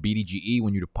promo code BDGE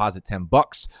when you deposit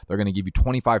 $10. They're going to give you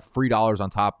 $25 free on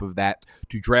top of that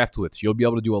to draft with. So you'll be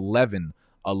able to do 11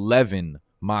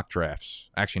 mock drafts.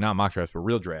 Actually, not mock drafts, but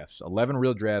real drafts. 11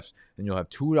 real drafts, and you'll have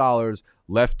 $2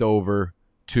 left over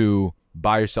to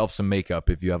buy yourself some makeup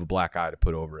if you have a black eye to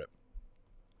put over it.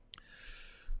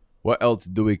 What else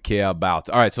do we care about?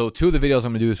 All right, so 2 of the videos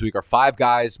I'm going to do this week are 5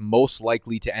 guys most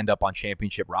likely to end up on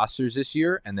championship rosters this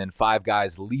year, and then 5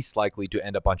 guys least likely to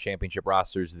end up on championship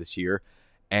rosters this year.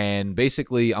 And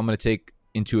basically, I'm going to take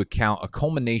into account a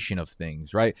culmination of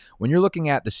things, right? When you're looking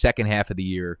at the second half of the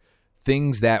year,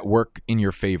 things that work in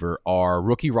your favor are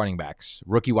rookie running backs.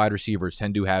 Rookie wide receivers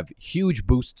tend to have huge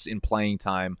boosts in playing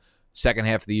time second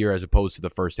half of the year as opposed to the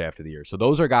first half of the year. So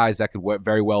those are guys that could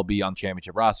very well be on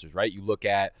championship rosters, right? You look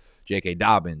at J.K.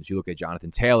 Dobbins, you look at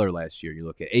Jonathan Taylor last year, you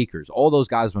look at Akers. All those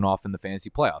guys went off in the fantasy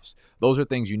playoffs. Those are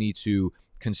things you need to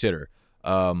consider.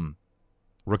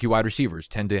 Rookie wide receivers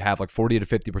tend to have like 40 to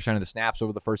 50% of the snaps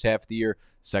over the first half of the year.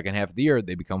 Second half of the year,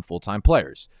 they become full-time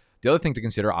players. The other thing to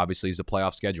consider, obviously, is the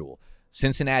playoff schedule.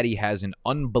 Cincinnati has an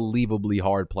unbelievably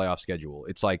hard playoff schedule.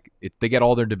 It's like they get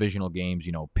all their divisional games,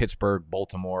 Pittsburgh,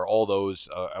 Baltimore, all those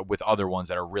with other ones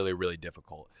that are really, really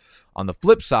difficult. On the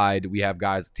flip side, we have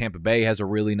guys, Tampa Bay has a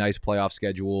really nice playoff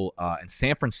schedule, and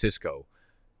San Francisco.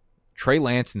 Trey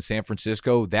Lance in San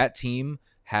Francisco, that team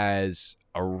has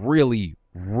a really,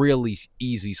 really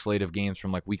easy slate of games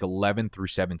from like week 11 through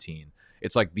 17.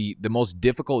 It's like the most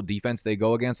difficult defense they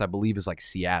go against, I believe, is like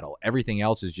Seattle. Everything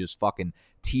else is just fucking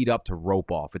teed up to rope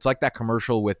off. It's like that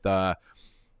commercial with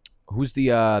who's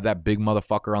that big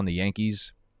motherfucker on the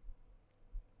Yankees?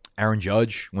 Aaron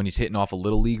Judge, when he's hitting off a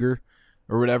little leaguer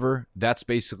or whatever. That's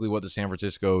basically what the San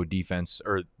Francisco defense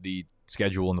or the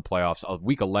schedule in the playoffs of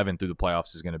week 11 through the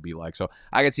playoffs is going to be like. So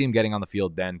I could see him getting on the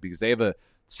field then because they have a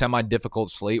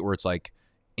semi-difficult slate where it's like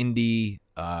Indy,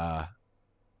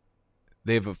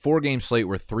 they have a 4-game slate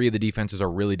where 3 of the defenses are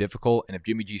really difficult, and if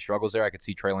Jimmy G struggles there, I could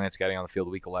see Trey Lance getting on the field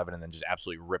week 11 and then just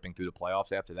absolutely ripping through the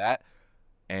playoffs after that,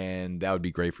 and that would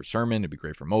be great for Sermon. It'd be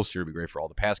great for Mostert. It'd be great for all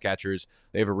the pass catchers.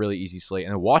 They have a really easy slate,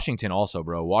 and then Washington also,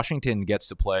 bro. Washington gets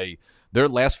to play their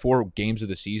last 4 games of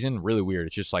the season. Really weird.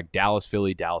 It's just like Dallas,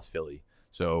 Philly, Dallas, Philly.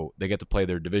 So they get to play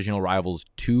their divisional rivals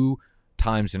 2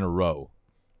 times in a row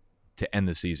to end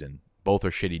the season. Both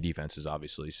are shitty defenses,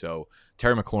 obviously. So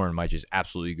Terry McLaurin might just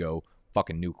absolutely go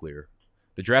fucking nuclear.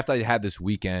 The draft I had this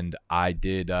weekend, I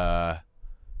did grab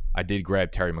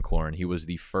Terry McLaurin. He was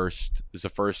the first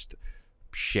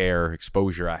share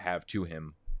exposure I have to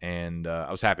him, and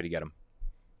I was happy to get him.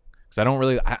 Because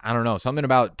I don't know, something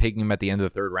about taking him at the end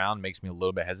of the 3rd round makes me a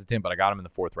little bit hesitant, but I got him in the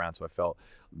 4th round, so I felt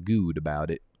good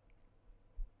about it.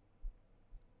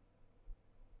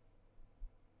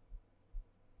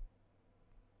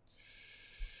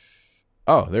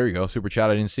 Oh, there you go. Super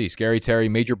chat I didn't see. Scary Terry,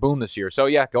 major boom this year. So,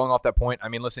 yeah, going off that point, I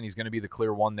mean, listen, he's going to be the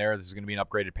clear one there. This is going to be an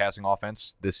upgraded passing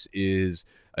offense. This is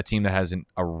a team that has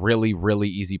a really, really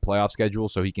easy playoff schedule,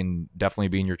 so he can definitely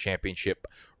be in your championship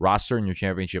roster and your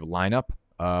championship lineup.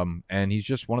 And he's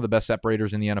just one of the best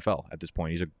separators in the NFL at this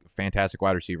point. He's a fantastic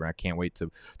wide receiver, and I can't wait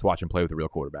to watch him play with a real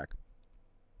quarterback.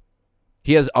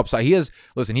 He has upside.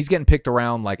 Listen, he's getting picked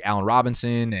around like Allen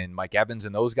Robinson and Mike Evans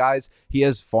and those guys. He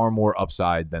has far more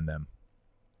upside than them.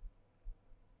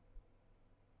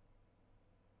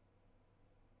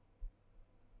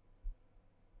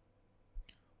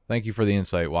 Thank you for the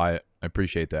insight, Wyatt. I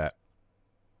appreciate that.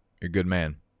 You're a good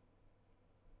man.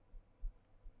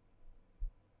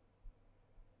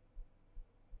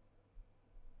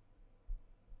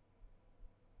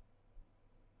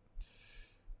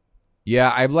 Yeah,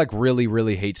 I like really,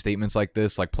 really hate statements like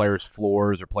this, like players'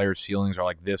 floors or players' ceilings are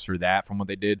like this or that from what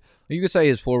they did. You could say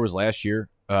his floor was last year,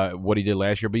 what he did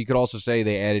last year, but you could also say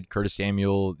they added Curtis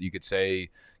Samuel. You could say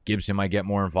Gibson might get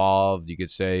more involved. You could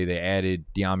say they added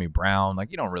De'Ami Brown. Like,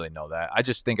 you don't really know that. I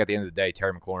just think at the end of the day,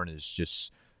 Terry McLaurin is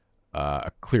just a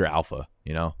clear alpha,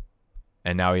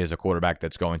 And now he has a quarterback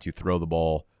that's going to throw the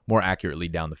ball more accurately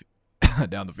down the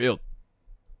down the field.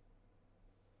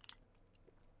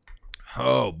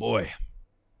 Oh, boy.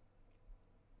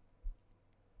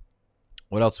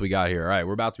 What else we got here? All right,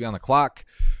 we're about to be on the clock.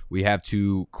 We have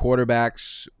 2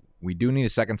 quarterbacks. We do need a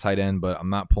second tight end, but I'm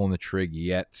not pulling the trig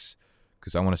yet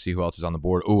because I want to see who else is on the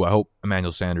board. Oh, I hope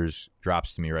Emmanuel Sanders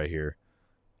drops to me right here.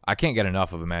 I can't get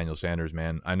enough of Emmanuel Sanders,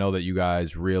 man. I know that you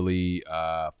guys really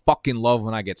fucking love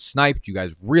when I get sniped. You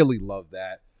guys really love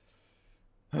that.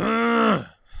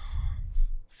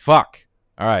 Fuck.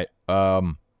 All right.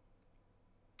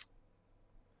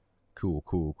 Cool.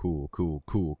 So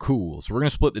we're going to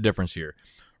split the difference here.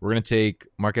 We're going to take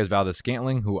Marquez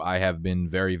Valdes-Scantling, who I have been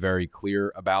very, very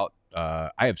clear about.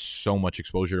 I have so much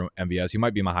exposure to MVS. He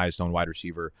might be my highest owned wide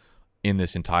receiver in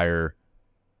this entire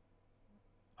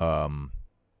on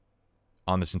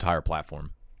this entire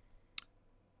platform.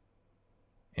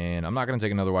 And I'm not going to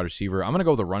take another wide receiver. I'm going to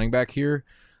go with a running back here.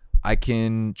 I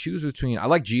can choose between. I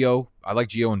like Gio. I like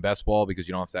Gio in best ball because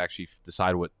you don't have to actually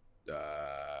decide what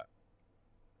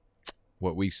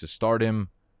weeks to start him.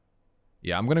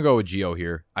 Yeah, I'm going to go with Gio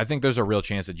here. I think there's a real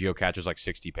chance that Gio catches like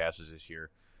 60 passes this year.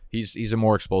 He's a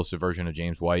more explosive version of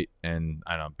James White, and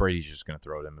I don't know, Brady's just going to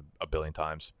throw it him a billion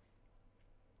times.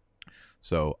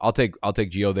 So I'll take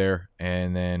Gio there,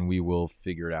 and then we will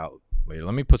figure it out later.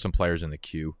 Let me put some players in the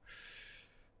queue.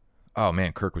 Oh,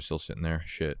 man, Kirk was still sitting there.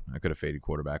 Shit, I could have faded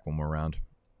quarterback one more round.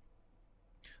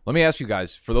 Let me ask you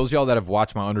guys, for those of y'all that have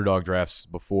watched my underdog drafts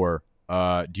before,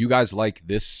 do you guys like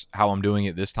this, how I'm doing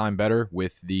it this time better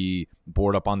with the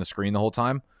board up on the screen the whole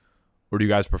time? Or do you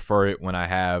guys prefer it when I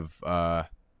have, let's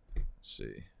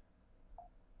see,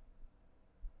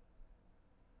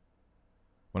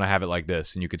 when I have it like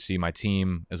this and you could see my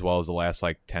team as well as the last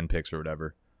like 10 picks or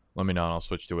whatever? Let me know and I'll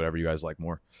switch to whatever you guys like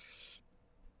more.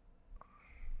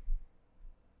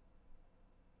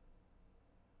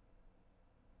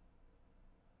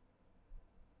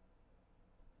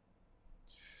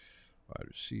 Wide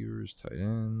receivers, tight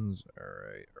ends. All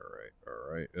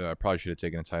right. I probably should have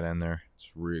taken a tight end there.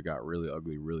 Got really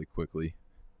ugly really quickly.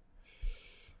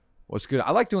 What's good?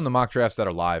 I like doing the mock drafts that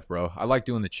are live, bro. I like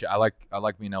doing the I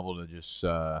like being able to just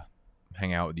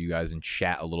hang out with you guys and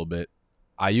chat a little bit.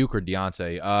 Ayuk or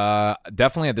Deontay?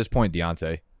 Definitely at this point,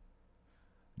 Deontay.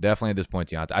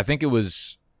 I think it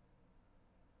was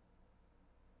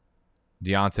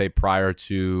Deontay prior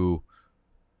to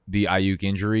the Ayuk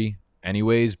injury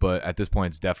anyways, but at this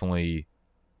point it's definitely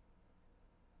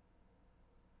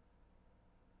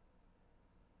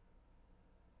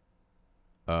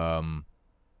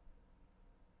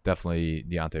definitely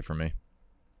Deontay for me.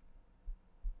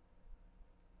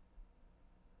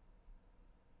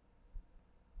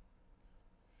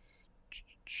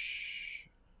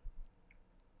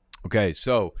 Okay,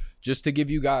 so just to give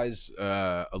you guys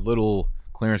a little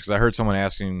clearance, because I heard someone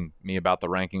asking me about the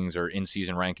rankings or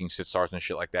in-season rankings, sit starts and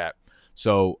shit like that.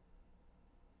 So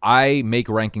I make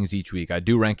rankings each week. I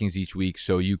do rankings each week,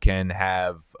 so you can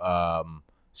have, so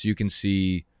you can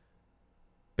see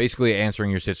basically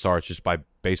answering your sit starts just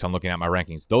based on looking at my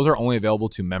rankings. Those are only available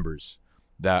to members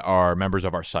that are members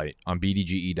of our site on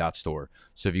bdge.store.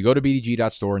 So if you go to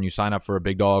bdge.store and you sign up for a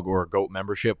Big Dog or a GOAT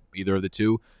membership, either of the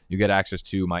two, you get access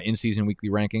to my in-season weekly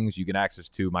rankings. You get access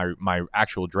to my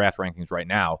actual draft rankings right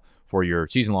now for your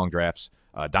season-long drafts,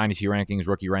 dynasty rankings,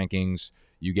 rookie rankings.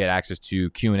 You get access to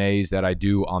Q&As that I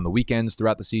do on the weekends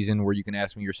throughout the season where you can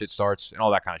ask me your sit starts and all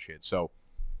that kind of shit. So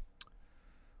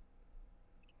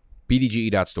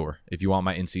bdge.store if you want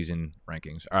my in-season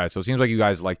rankings. All right, so it seems like you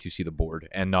guys like to see the board.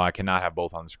 And no, I cannot have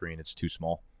both on the screen. It's too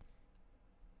small.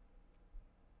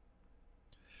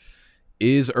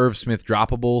 Is Irv Smith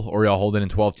droppable, or y'all hold it in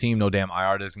 12-team? No damn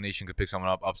IR designation could pick someone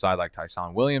up upside like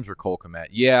Tyson Williams or Cole Kmet.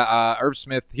 Yeah, Irv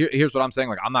Smith, here's what I'm saying.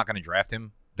 Like, I'm not going to draft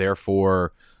him.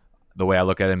 Therefore, the way I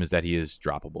look at him is that he is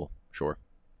droppable. Sure.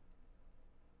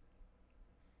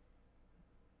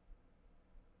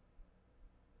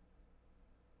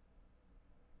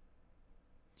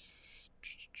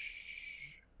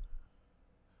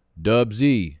 Dub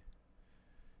Z,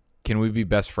 can we be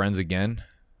best friends again?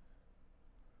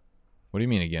 What do you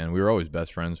mean again? We were always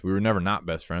best friends. We were never not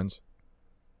best friends.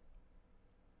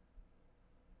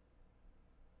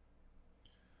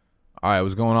 All right,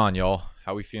 what's going on, y'all?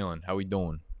 How we feeling? How we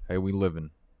doing? How we living?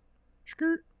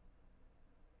 Skirt.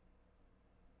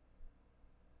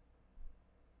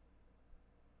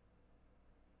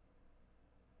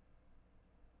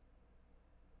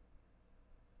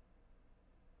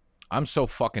 I'm so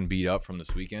fucking beat up from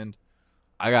this weekend.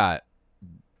 I got,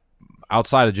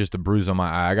 outside of just a bruise on my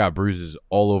eye, I got bruises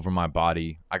all over my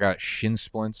body. I got shin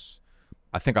splints.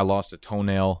 I think I lost a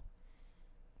toenail.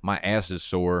 My ass is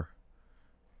sore.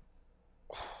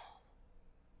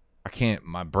 I can't,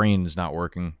 my brain is not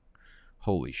working.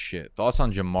 Holy shit. Thoughts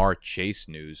on Ja'Marr Chase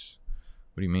news?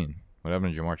 What do you mean? What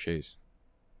happened to Ja'Marr Chase?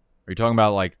 Are you talking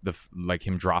about like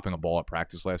him dropping a ball at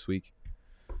practice last week?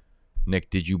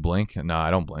 Nick, did you blink? No, I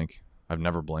don't blink. I've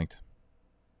never blinked.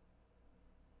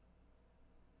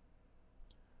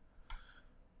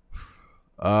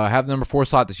 Have the number 4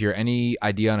 slot this year. Any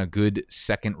idea on a good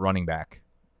second running back?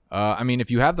 I mean, if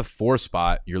you have the 4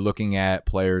 spot, you're looking at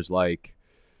players like...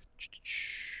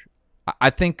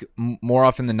 I think more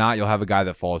often than not, you'll have a guy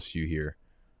that falls to you here.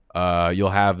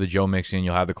 You'll have the Joe Mixon.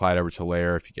 You'll have the Clyde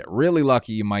Edwards-Helaire. If you get really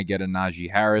lucky, you might get a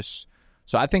Najee Harris.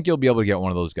 So I think you'll be able to get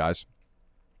one of those guys.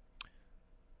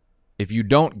 If you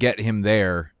don't get him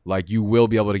there, like, you will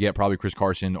be able to get probably Chris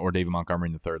Carson or David Montgomery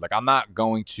in the third. Like, I'm not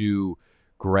going to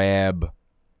grab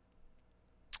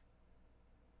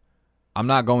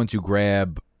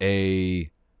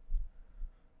a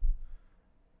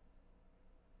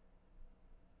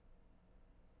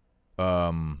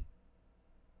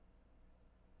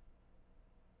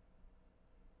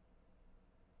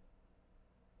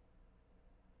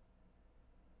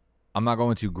I'm not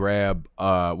going to grab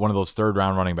one of those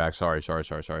third-round running backs. Sorry.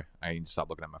 I need to stop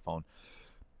looking at my phone.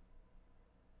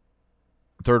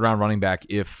 Third-round running back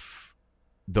if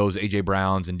those A.J.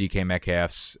 Browns and DK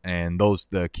Metcalfs and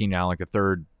the Keenan Allen, like the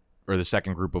third or the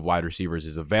second group of wide receivers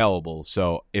is available.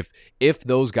 So if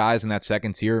those guys in that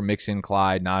second tier, Mixon,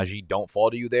 Clyde, Najee, don't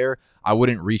fall to you there, I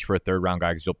wouldn't reach for a third round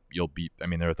guy because you'll be. I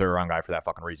mean, they're a third round guy for that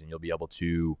fucking reason. You'll be able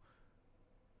to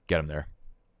get him there.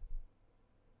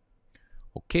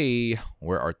 Okay,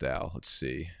 where art thou? Let's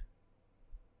see.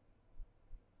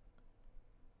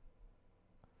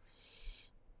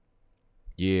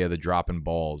 Yeah, the dropping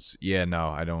balls. Yeah, no,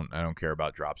 I don't care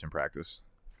about drops in practice.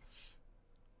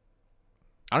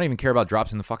 I don't even care about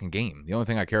drops in the fucking game. The only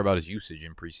thing I care about is usage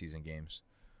in preseason games.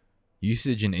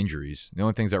 Usage and injuries. The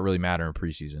only things that really matter in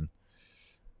preseason.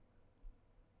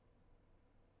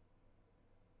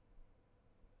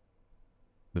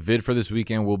 The vid for this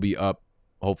weekend will be up,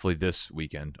 hopefully this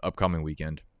weekend, upcoming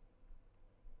weekend.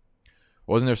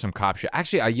 Wasn't there some cop shit?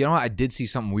 Actually, you know what? I did see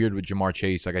something weird with Jamar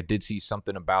Chase. Like, I did see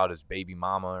something about his baby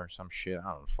mama or some shit.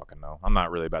 I don't fucking know. I'm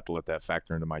not really about to let that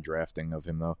factor into my drafting of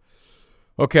him, though.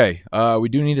 Okay, we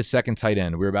do need a second tight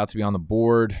end. We're about to be on the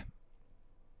board.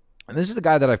 And this is a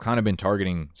guy that I've kind of been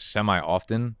targeting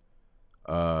semi-often.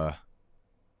 And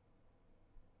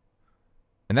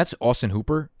that's Austin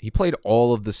Hooper. He played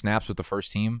all of the snaps with the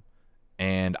first team.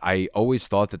 And I always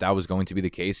thought that was going to be the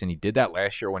case. And he did that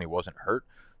last year when he wasn't hurt.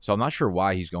 So I'm not sure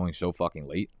why he's going so fucking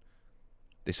late.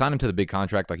 They signed him to the big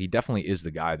contract. Like, he definitely is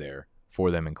the guy there for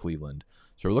them in Cleveland.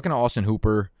 So we're looking at Austin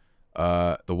Hooper.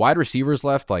 The wide receivers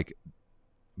left, like,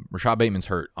 Rashad Bateman's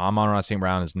hurt. Amon-Ra St.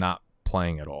 Brown is not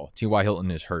playing at all. T.Y.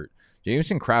 Hilton is hurt.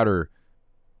 Jamison Crowder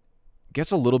gets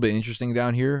a little bit interesting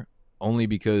down here, only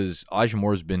because Elijah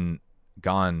Moore's been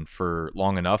gone for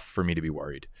long enough for me to be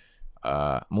worried.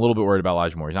 I'm a little bit worried about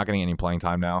Elijah Moore. He's not getting any playing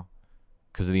time now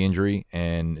because of the injury,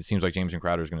 and it seems like Jamison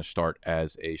Crowder is going to start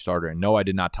as a starter. And no, I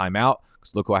did not time out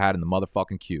because look who I had in the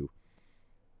motherfucking queue.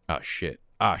 Oh, shit.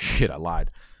 I lied.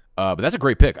 But that's a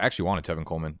great pick. I actually wanted Tevin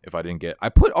Coleman if I didn't get... I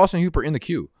put Austin Hooper in the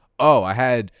queue. Oh, I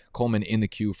had Coleman in the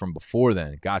queue from before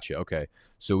then. Gotcha. Okay.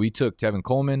 So we took Tevin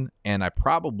Coleman, and I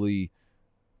probably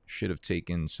should have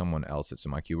taken someone else that's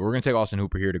in my queue. But we're going to take Austin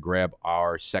Hooper here to grab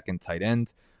our second tight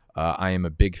end. I am a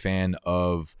big fan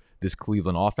of this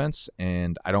Cleveland offense,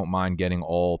 and I don't mind getting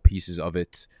all pieces of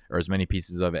it, or as many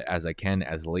pieces of it as I can,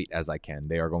 as late as I can.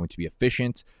 They are going to be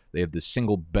efficient. They have the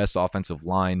single best offensive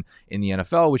line in the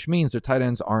NFL, which means their tight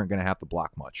ends aren't going to have to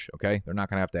block much, okay? They're not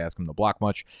going to have to ask them to block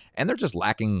much, and they're just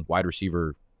lacking wide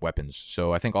receiver weapons.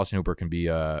 So I think Austin Hooper can be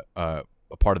a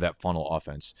part of that funnel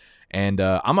offense. And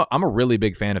I'm a really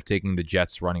big fan of taking the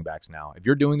Jets running backs now. If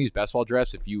you're doing these best ball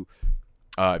drafts, if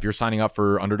you're signing up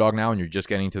for Underdog now and you're just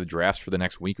getting to the drafts for the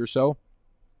next week or so,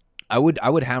 I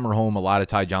would hammer home a lot of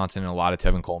Ty Johnson and a lot of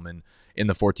Tevin Coleman in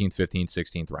the 14th, 15th,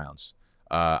 16th rounds.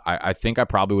 I think I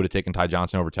probably would have taken Ty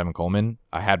Johnson over Tevin Coleman.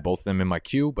 I had both of them in my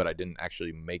queue, but I didn't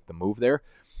actually make the move there.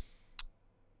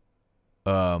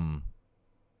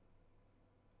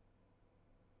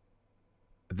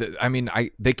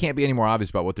 They can't be any more obvious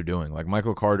about what they're doing. Like,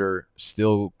 Michael Carter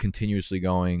still continuously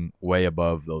going way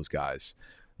above those guys.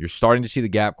 You're starting to see the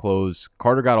gap close.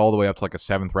 Carter got all the way up to like a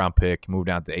 7th round pick, moved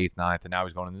down to 8th, 9th, and now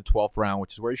he's going in the 12th round,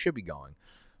 which is where he should be going.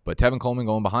 But Tevin Coleman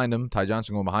going behind him, Ty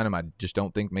Johnson going behind him, I just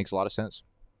don't think makes a lot of sense.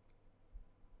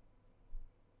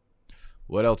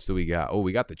 What else do we got? Oh,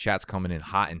 we got the chats coming in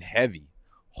hot and heavy.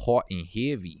 Hot and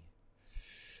heavy.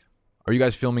 Are you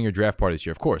guys filming your draft party this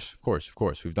year? Of course.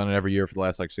 We've done it every year for the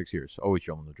last 6 years. Always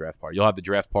filming the draft party. You'll have the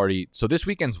draft party. So this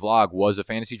weekend's vlog was a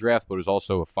fantasy draft, but it was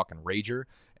also a fucking rager.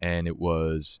 And it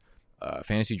was a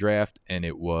fantasy draft, and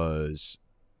it was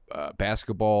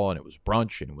basketball, and it was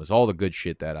brunch, and it was all the good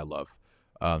shit that I love.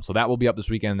 So that will be up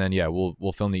this weekend. Then, yeah,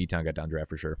 we'll film the E-Town Get Down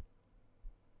draft for sure.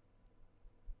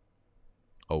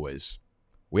 Always.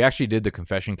 We actually did the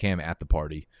confession cam at the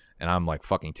party, and I'm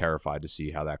fucking terrified to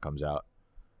see how that comes out.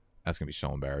 That's going to be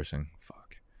so embarrassing.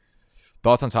 Fuck.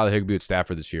 Thoughts on Tyler Higbee at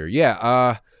Stafford this year?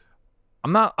 Yeah,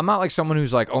 I'm not like someone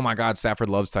who's like, oh my God, Stafford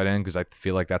loves tight end, because I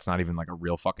feel like that's not even a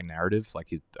real fucking narrative. I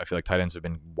feel like tight ends have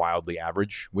been wildly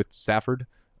average with Stafford.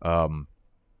 But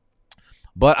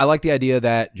I like the idea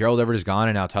that Gerald Everett is gone,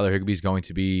 and now Tyler Higbee is going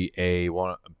to be a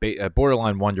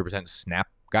borderline 100% snap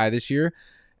guy this year.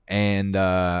 And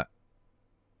they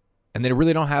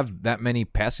really don't have that many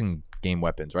passing game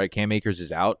weapons, right? Cam Akers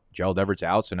is out, Gerald Everett's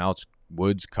out, so now it's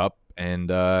Woods, Kupp,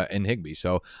 and Higbee.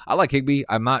 So I like Higbee.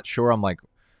 I'm not sure.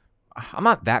 I'm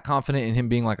not that confident in him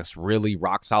being a really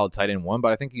rock solid tight end one,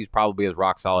 but I think he's probably as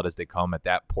rock solid as they come at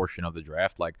that portion of the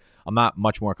draft. I'm not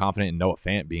much more confident in Noah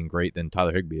Fant being great than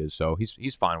Tyler Higbee is. So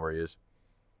he's fine where he is.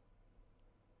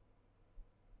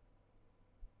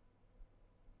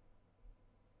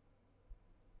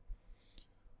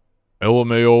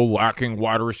 LMAO lacking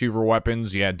wide receiver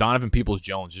weapons. Yeah, Donovan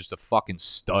Peoples-Jones, just a fucking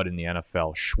stud in the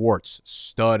NFL. Schwartz,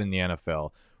 stud in the NFL.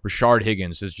 Rashard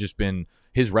Higgins has just been,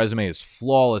 his resume is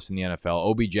flawless in the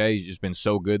NFL. OBJ has just been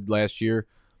so good last year.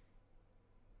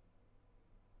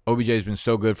 OBJ has been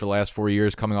so good for the last 4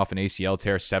 years, coming off an ACL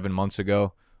tear 7 months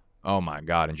ago. Oh, my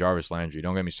God. And Jarvis Landry,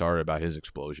 don't get me started about his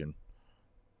explosion.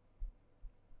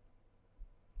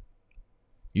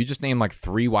 You just named like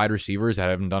 3 wide receivers that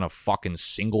haven't done a fucking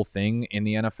single thing in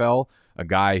the NFL. A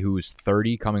guy who's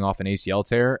 30 coming off an ACL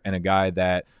tear, and a guy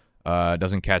that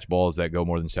doesn't catch balls that go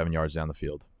more than 7 yards down the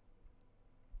field.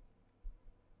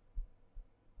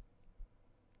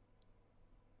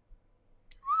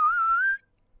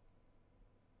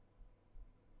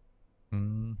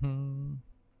 Mm-hmm.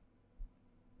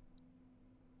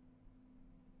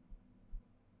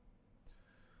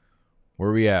 Where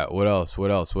are we at? What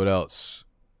else?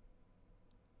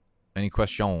 Any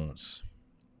questions?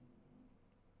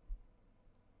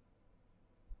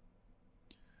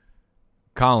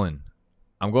 Colin,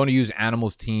 I'm going to use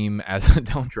Animals team as a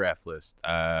don't draft list.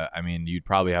 I mean, you'd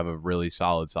probably have a really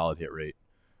solid hit rate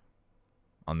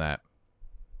on that.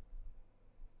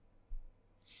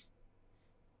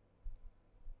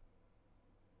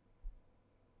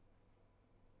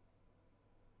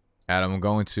 Adam, I'm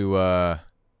going to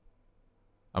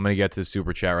get to the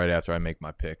super chat right after I make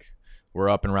my pick. We're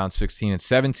up in round 16 and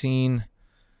 17.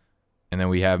 And then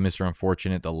we have Mr.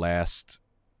 Unfortunate, the last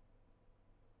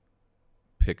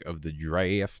pick of the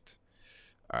draft.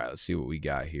 All right, let's see what we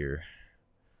got here.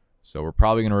 So we're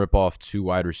probably going to rip off 2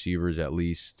 wide receivers at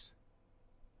least.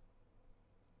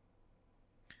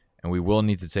 And we will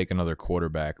need to take another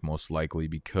quarterback most likely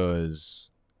because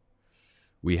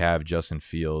we have Justin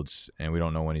Fields and we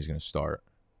don't know when he's going to start.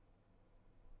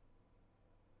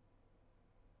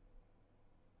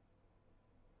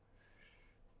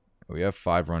 We have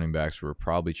 5 running backs. We're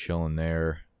probably chilling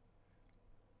there.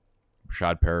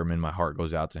 Rashad Perriman, my heart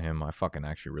goes out to him. I fucking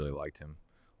actually really liked him.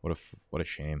 What a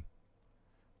shame.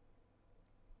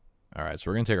 All right, so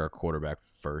we're going to take our quarterback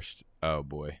first. Oh,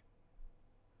 boy.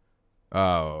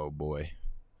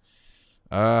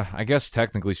 I guess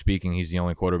technically speaking, he's the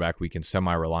only quarterback we can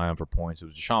semi-rely on for points. It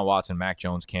was Deshaun Watson, Mac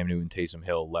Jones, Cam Newton, Taysom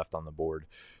Hill left on the board.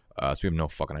 So we have no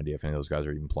fucking idea if any of those guys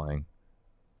are even playing.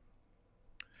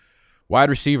 Wide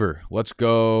receiver. Let's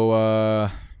go.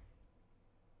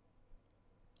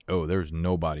 Oh, there's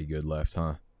nobody good left,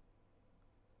 huh?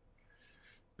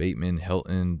 Bateman,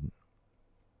 Hilton.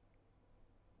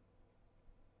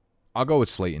 I'll go with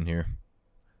Slayton here.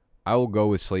 I will go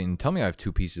with Slayton. Tell me I have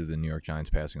 2 pieces of the New York Giants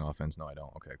passing offense. No, I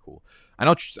don't. Okay, cool.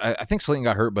 I think Slayton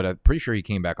got hurt, but I'm pretty sure he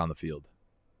came back on the field.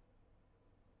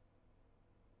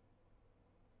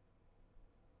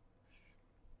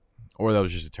 Or that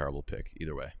was just a terrible pick.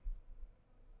 Either way.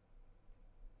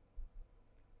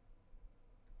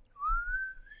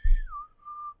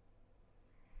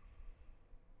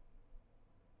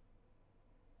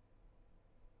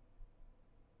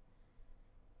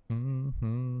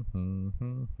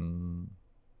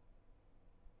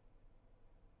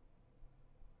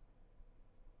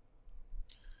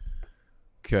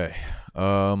 Okay.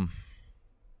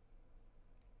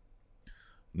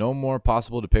 No more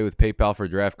possible to pay with PayPal for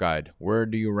draft guide. Where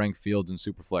do you rank Fields and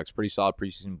Superflex? Pretty solid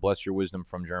preseason. Bless your wisdom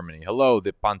from Germany. Hello,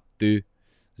 Zipantu.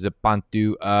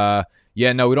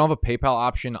 Yeah, no, we don't have a PayPal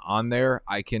option on there.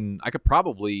 I could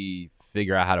probably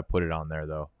figure out how to put it on there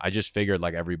though. I just figured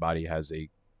like everybody has a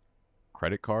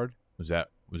credit card. Was that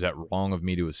wrong of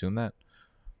me to assume that?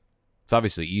 It's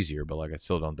obviously easier, but like I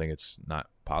still don't think it's not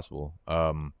possible.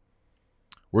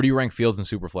 Where do you rank Fields and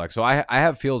Superflex? So I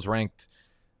have Fields ranked,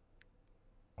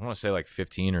 I want to say like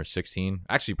 15 or 16.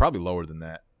 Actually, probably lower than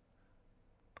that.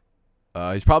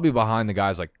 He's probably behind the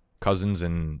guys like Cousins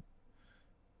and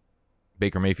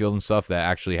Baker Mayfield and stuff that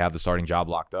actually have the starting job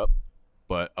locked up,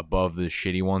 but above the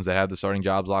shitty ones that have the starting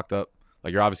jobs locked up.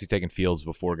 Like, you're obviously taking Fields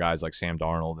before guys like Sam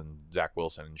Darnold and Zach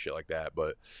Wilson and shit like that.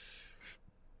 But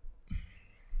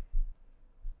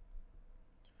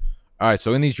all right,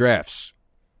 so in these drafts,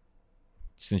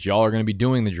 since y'all are going to be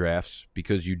doing the drafts,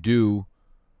 because you do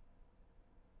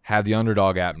have the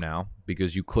Underdog app now,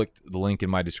 because you clicked the link in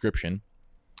my description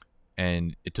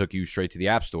and it took you straight to the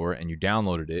App Store and you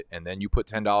downloaded it, and then you put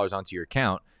 $10 onto your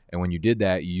account, and when you did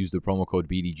that, you used the promo code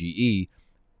BDGE,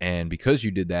 and because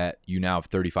you did that, you now have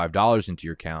 $35 into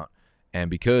your account, and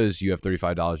because you have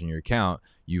 $35 in your account,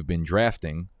 you've been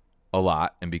drafting a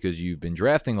lot, and because you've been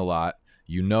drafting a lot,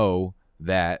 you know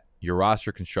that your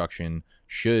roster construction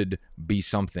should be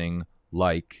something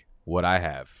like what I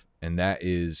have, and that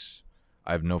is,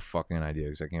 I have no fucking idea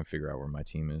because I can't figure out where my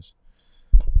team is.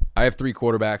 I have 3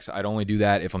 quarterbacks. I'd only do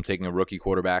that if I'm taking a rookie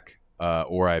quarterback.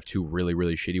 or I have 2 really,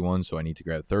 really shitty ones, so I need to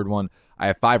grab a third one. I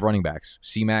have 5 running backs: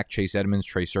 C-Mac, Chase Edmonds,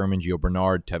 Trey Sermon, Gio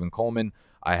Bernard, Tevin Coleman.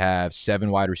 I have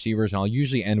 7 wide receivers, and I'll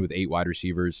usually end with 8 wide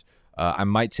receivers. I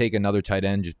might take another tight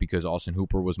end just because Austin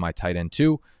Hooper was my tight end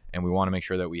too, and we want to make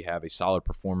sure that we have a solid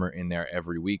performer in there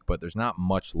every week, but there's not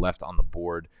much left on the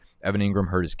board. Evan Ingram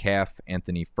hurt his calf.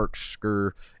 Anthony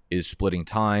Ferksker is splitting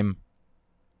time.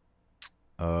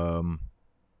 I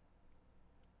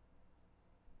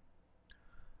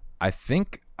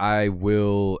think I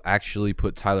will actually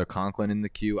put Tyler Conklin in the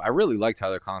queue. I really like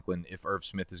Tyler Conklin if Irv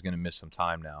Smith is going to miss some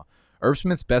time now. Irv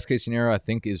Smith's best case scenario, I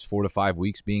think, is 4 to 5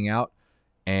 weeks being out.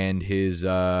 And his and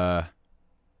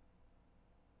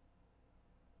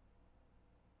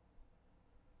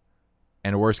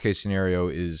a worst case scenario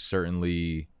is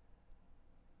certainly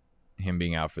him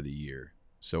being out for the year.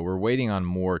 So we're waiting on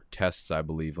more tests, I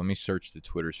believe. Let me search the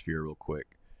Twitter sphere real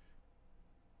quick.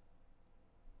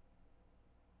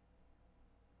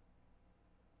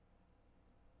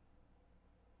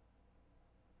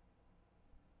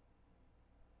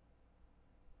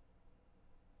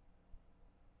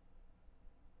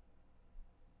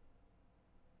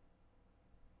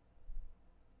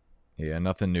 Yeah,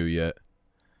 nothing new yet.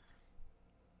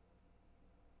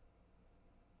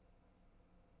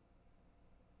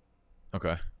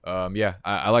 Okay. Yeah,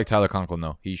 I like Tyler Conklin,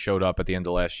 though. He showed up at the end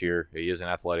of last year. He is an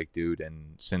athletic dude,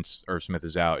 and since Irv Smith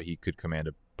is out, he could command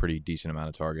a pretty decent amount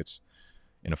of targets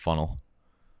in a funnel.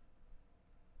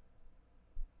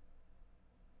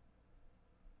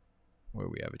 Where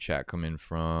we have a chat come in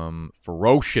from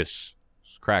Ferocious.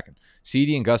 It's cracking.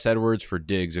 CD and Gus Edwards for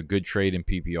Diggs, a good trade in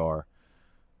PPR.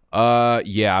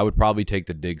 Yeah, I would probably take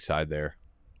the Diggs side there,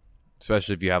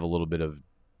 especially if you have a little bit of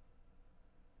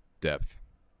depth.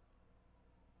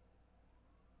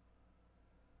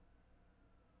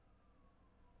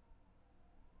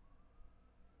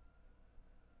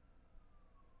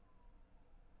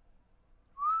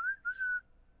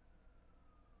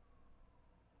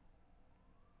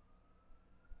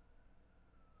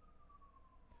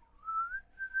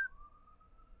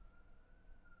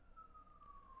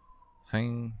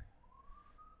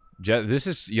 This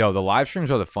is, the live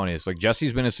streams are the funniest. Like,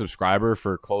 Jesse's been a subscriber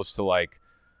for close to, like,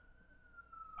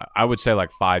 I would say,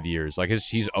 like, 5 years. Like,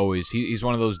 he's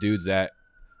one of those dudes that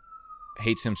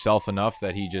hates himself enough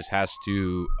that he just has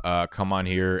to come on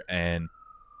here and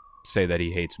say that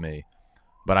he hates me.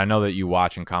 But I know that you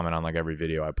watch and comment on, like, every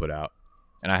video I put out.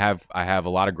 And I have a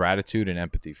lot of gratitude and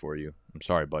empathy for you. I'm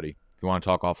sorry, buddy. If you want to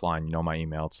talk offline, you know my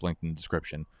email. It's linked in the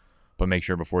description. But make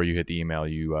sure before you hit the email,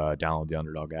 you download the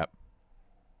Underdog app.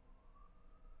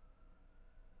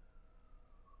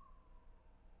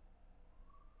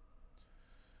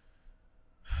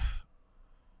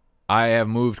 I have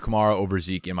moved Kamara over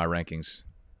Zeke in my rankings.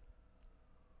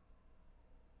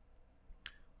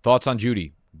 Thoughts on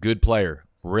Judy? Good player.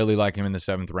 Really like him in the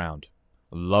 7th round.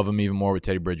 Love him even more with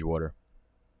Teddy Bridgewater.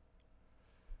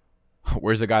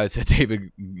 Where's the guy that said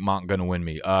David Mont gonna win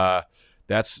me?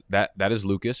 That is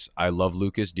Lucas. I love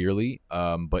Lucas dearly,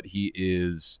 but he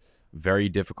is very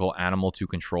difficult animal to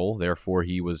control. Therefore,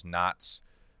 he was not.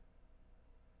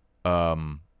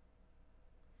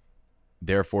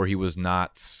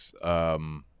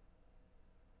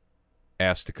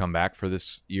 Asked to come back for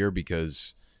this year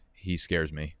because he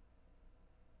scares me.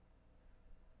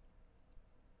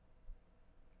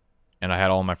 And I had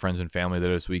all my friends and family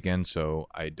there this weekend, so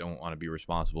I don't want to be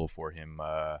responsible for him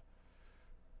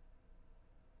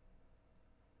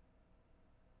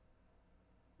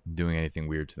doing anything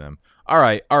weird to them. All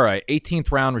right.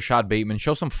 18th round, Rashad Bateman.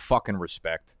 Show some fucking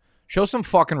respect. Show some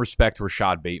fucking respect to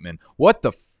Rashad Bateman. What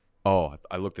the Oh,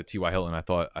 I looked at T.Y. Hilton. I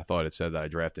thought it said that I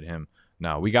drafted him.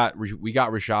 No, we got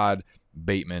Rashad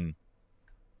Bateman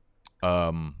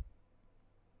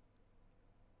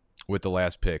with the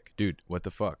last pick. Dude, what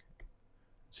the fuck?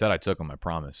 Said I took him, I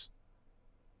promise.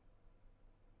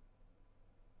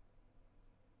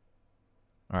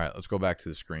 All right, let's go back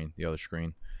to the other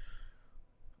screen.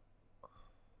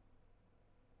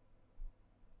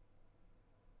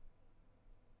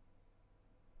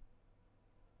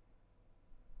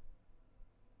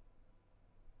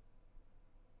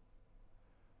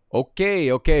 Okay.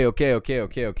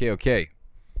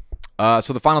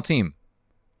 So the final team: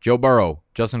 Joe Burrow,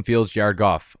 Justin Fields, Jared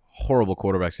Goff. Horrible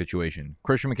quarterback situation.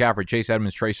 Christian McCaffrey, Chase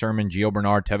Edmonds, Trey Sermon, Gio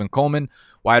Bernard, Tevin Coleman.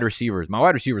 Wide receivers. My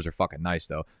wide receivers are fucking nice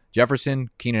though. Jefferson,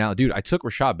 Keenan Allen. Dude, I took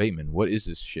Rashad Bateman. What is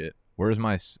this shit? Where's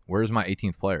my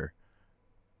 18th player?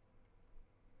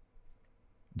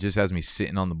 It just has me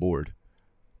sitting on the board.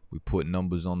 We put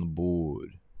numbers on the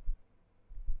board.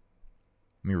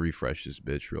 Let me refresh this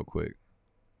bitch real quick.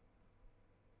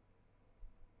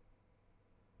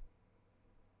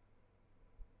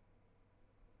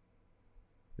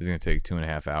 It's going to take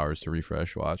 2.5 hours to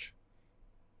refresh. Watch.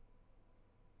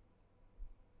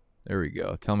 There we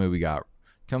go. Tell me we got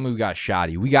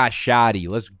Shoddy. We got Shoddy.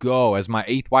 Let's go. As my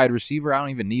 8th wide receiver, I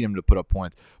don't even need him to put up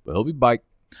points, but he'll be bike.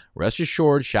 Rest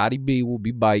assured, Shoddy B will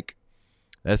be bike.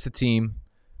 That's the team.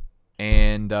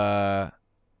 And that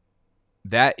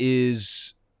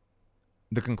is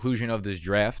the conclusion of this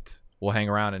draft. We'll hang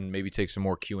around and maybe take some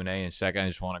more Q&A in a second. I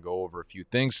just want to go over a few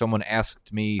things. Someone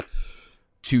asked me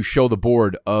to show the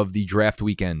board of the draft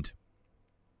weekend.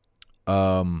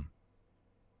 And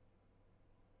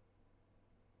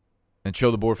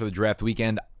show the board for the draft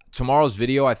weekend. Tomorrow's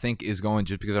video, I think, is going,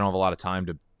 just because I don't have a lot of time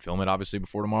to film it, obviously,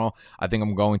 before tomorrow, I think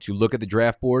I'm going to look at the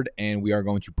draft board, and we are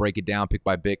going to break it down pick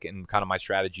by pick and kind of my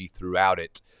strategy throughout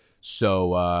it.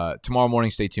 So tomorrow morning,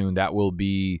 stay tuned. That will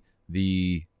be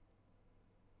the...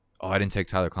 Oh, I didn't take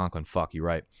Tyler Conklin. Fuck, you're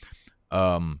right.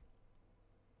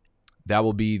 That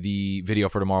will be the video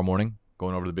for tomorrow morning,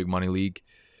 going over the Big Money League.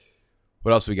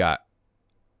 What else we got?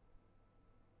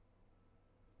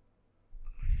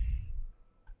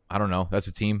 I don't know. That's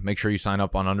a team. Make sure you sign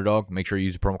up on Underdog. Make sure you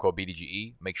use the promo code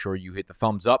BDGE. Make sure you hit the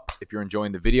thumbs up if you're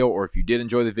enjoying the video, or if you did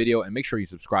enjoy the video, and make sure you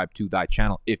subscribe to that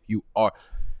channel if you are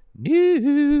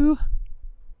new.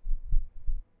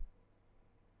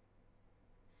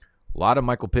 A lot of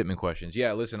Michael Pittman questions.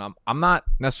 Yeah, listen, I'm not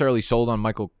necessarily sold on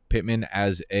Michael Pittman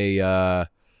as a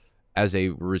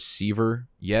receiver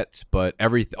yet, but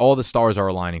all the stars are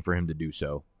aligning for him to do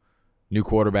so. New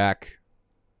quarterback,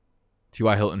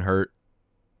 T.Y. Hilton hurt,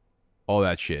 all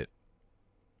that shit.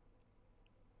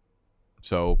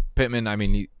 So Pittman, I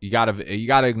mean, you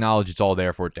gotta acknowledge it's all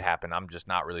there for it to happen. I'm just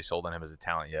not really sold on him as a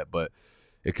talent yet, but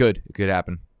it could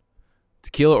happen.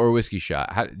 Tequila or whiskey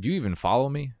shot? Do you even follow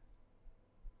me?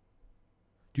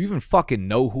 Do you even fucking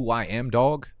know who I am,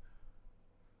 dog?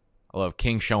 I love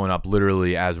King showing up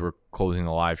literally as we're closing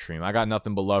the live stream. I got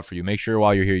nothing but love for you. Make sure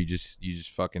while you're here, you just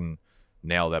fucking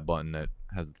nail that button that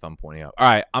has the thumb pointing up. All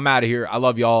right, I'm out of here. I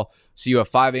love y'all. See you at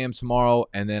 5 a.m. tomorrow,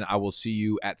 and then I will see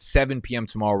you at 7 p.m.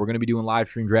 tomorrow. We're going to be doing live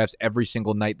stream drafts every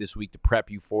single night this week to prep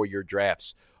you for your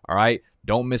drafts. All right?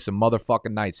 Don't miss a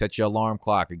motherfucking night. Set your alarm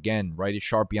clock. Again, write a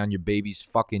Sharpie on your baby's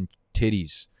fucking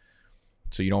titties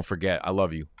so you don't forget. I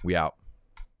love you. We out.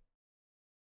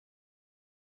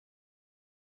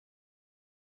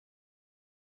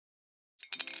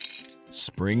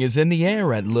 Spring is in the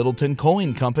air at Littleton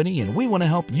Coin Company, and we want to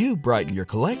help you brighten your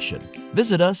collection.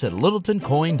 Visit us at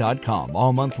littletoncoin.com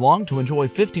all month long to enjoy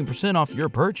 15% off your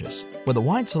purchase. With a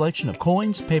wide selection of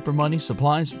coins, paper money,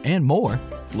 supplies, and more,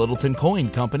 Littleton Coin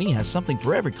Company has something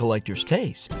for every collector's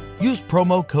taste. Use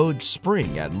promo code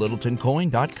SPRING at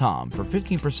littletoncoin.com for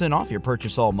 15% off your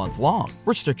purchase all month long.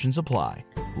 Restrictions apply.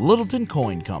 Littleton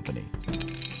Coin Company.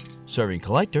 Serving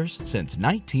collectors since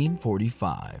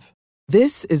 1945.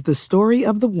 This is the story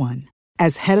of the one.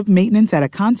 As head of maintenance at a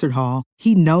concert hall,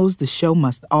 he knows the show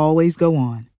must always go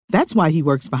on. That's why he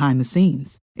works behind the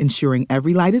scenes, ensuring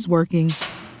every light is working,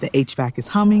 the HVAC is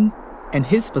humming, and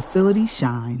his facility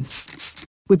shines.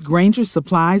 With Grainger's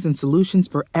supplies and solutions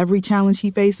for every challenge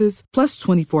he faces, plus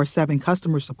 24/7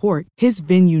 customer support, his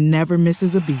venue never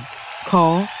misses a beat.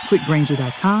 Call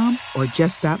quickgrainger.com or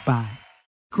just stop by.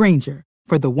 Grainger,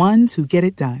 for the ones who get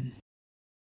it done.